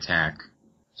knee attack,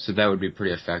 so that would be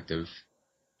pretty effective.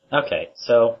 Okay,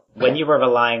 so when you were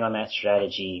relying on that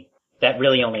strategy, that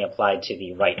really only applied to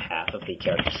the right half of the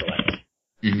character select.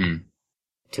 Mm-hmm.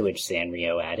 To which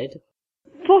Sanrio added,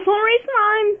 For some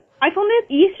reason, I found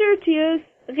it easier to use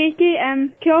Riki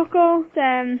and Kyoko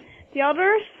than the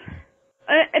others.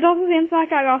 It also seems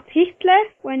like I got hit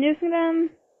less when using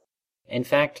them. In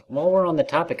fact, while we're on the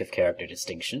topic of character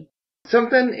distinction,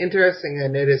 Something interesting I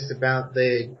noticed about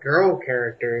the girl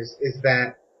characters is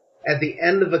that at the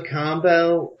end of a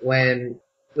combo,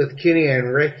 with Kunio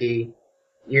and Ricky,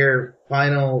 your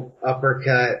final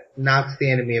uppercut knocks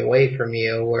the enemy away from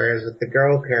you, whereas with the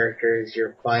girl characters,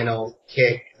 your final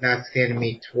kick knocks the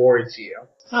enemy towards you.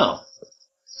 oh,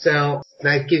 So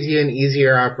that gives you an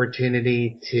easier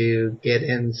opportunity to get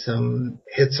in some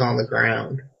hits on the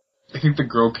ground. I think the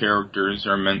girl characters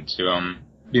are meant to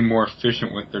be more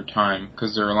efficient with their time,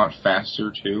 because they're a lot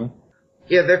faster too.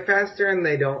 Yeah, they're faster and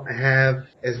they don't have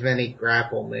as many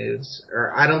grapple moves.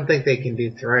 Or I don't think they can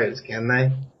do throws, can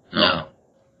they? no.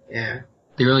 Yeah.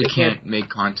 They really They can't make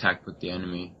contact with the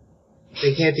enemy.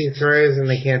 They can't do throws and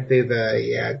they can't do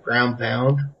the ground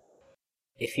pound.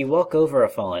 If you walk over a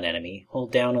fallen enemy,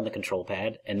 hold down on the control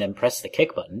pad, and then press the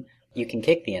kick button, you can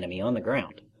kick the enemy on the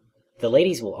ground. The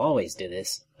ladies will always do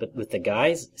this, but with the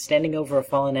guys, standing over a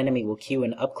fallen enemy will cue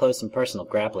an up-close and personal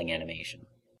grappling animation.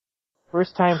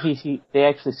 First time they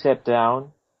actually sat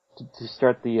down to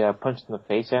start the punch in the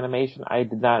face animation, I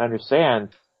did not understand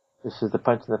this is the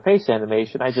punch in the face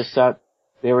animation. I just thought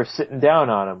they were sitting down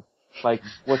on him. Like,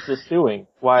 what's this doing?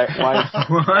 Why? What I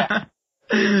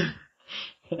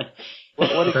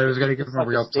thought I was going to give them a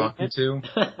real talking to.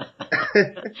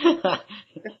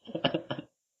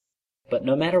 But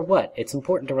no matter what, it's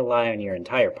important to rely on your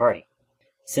entire party.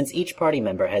 Since each party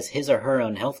member has his or her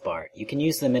own health bar, you can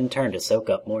use them in turn to soak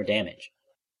up more damage.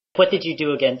 What did you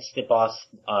do against the boss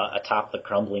atop the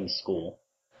crumbling school?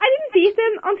 I didn't beat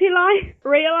him until I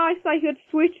realized I could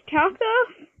switch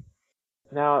characters.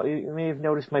 Now, you may have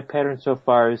noticed my pattern so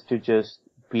far is to just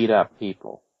beat up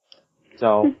people.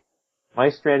 So, my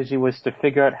strategy was to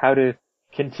figure out how to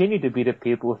continue to beat up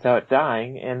people without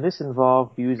dying, and this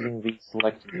involved using the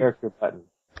select character button.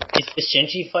 Is the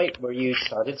Shinji fight where you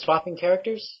started swapping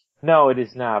characters? No, it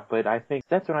is not, but I think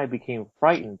that's when I became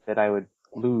frightened that I would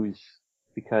lose,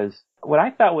 because what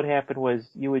I thought would happen was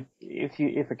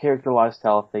if a character lost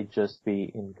health, they'd just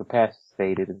be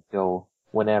incapacitated until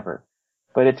whenever.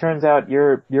 But it turns out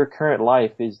your current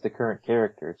life is the current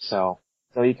character, so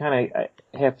you kind of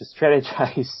have to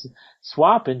strategize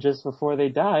swapping just before they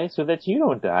die so that you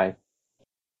don't die.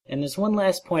 And there's one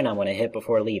last point I want to hit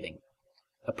before leaving.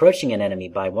 Approaching an enemy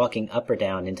by walking up or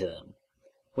down into them.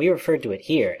 We refer to it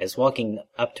here as walking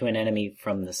up to an enemy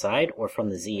from the side or from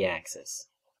the Z-axis.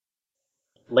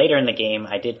 Later in the game,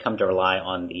 I did come to rely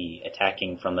on the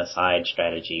attacking from the side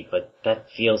strategy, but that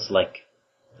feels like...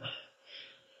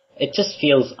 It just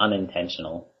feels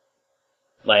unintentional.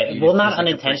 Not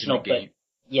unintentional, but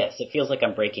yes, it feels like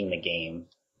I'm breaking the game.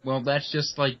 Well, that's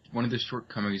just like one of the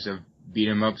shortcomings of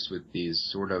beat-em-ups with these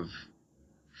sort of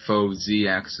faux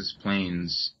Z-axis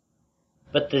planes.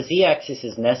 But the Z-axis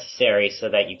is necessary so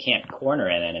that you can't corner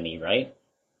an enemy, right?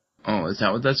 Oh, is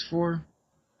that what that's for?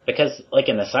 Because, like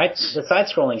in the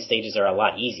side-scrolling stages are a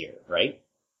lot easier, right?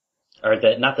 Or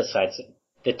the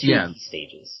 2D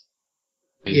stages.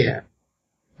 Yeah.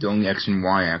 The only X and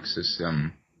Y axis,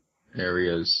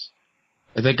 areas.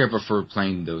 I think I prefer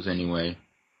playing those anyway.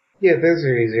 Yeah, those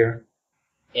are easier.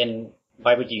 And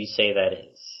why would you say that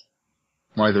is?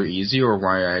 Why they're easier or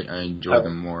why I enjoy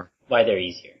them more? Why they're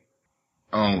easier.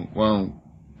 Oh, well,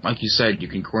 like you said, you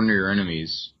can corner your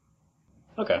enemies.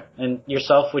 Okay. And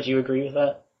yourself, would you agree with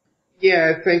that?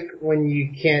 Yeah, I think when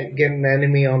you can't get an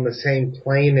enemy on the same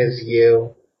plane as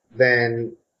you,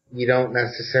 then you don't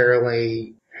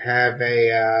necessarily have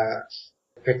a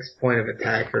fixed point of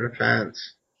attack or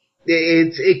defense.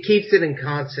 It keeps it in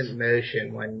constant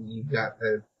motion when you've got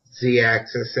the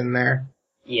Z-axis in there.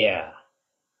 Yeah.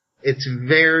 It's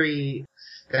very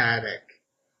static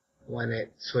when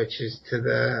it switches to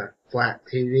the flat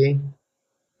 2D.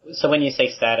 So when you say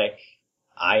static,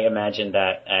 I imagine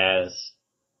that as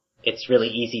it's really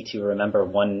easy to remember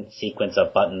one sequence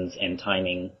of buttons and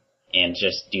timing and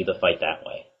just do the fight that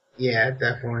way. Yeah,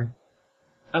 definitely.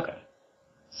 Okay.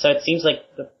 So it seems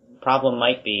like the problem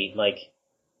might be,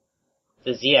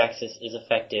 the Z-axis is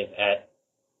effective at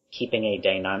keeping a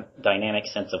dynamic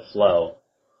sense of flow,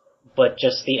 but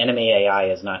just the enemy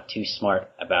AI is not too smart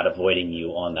about avoiding you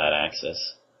on that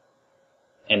axis.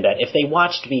 And that if they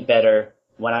watched me better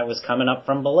when I was coming up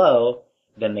from below,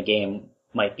 then the game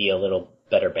might be a little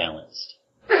better balanced.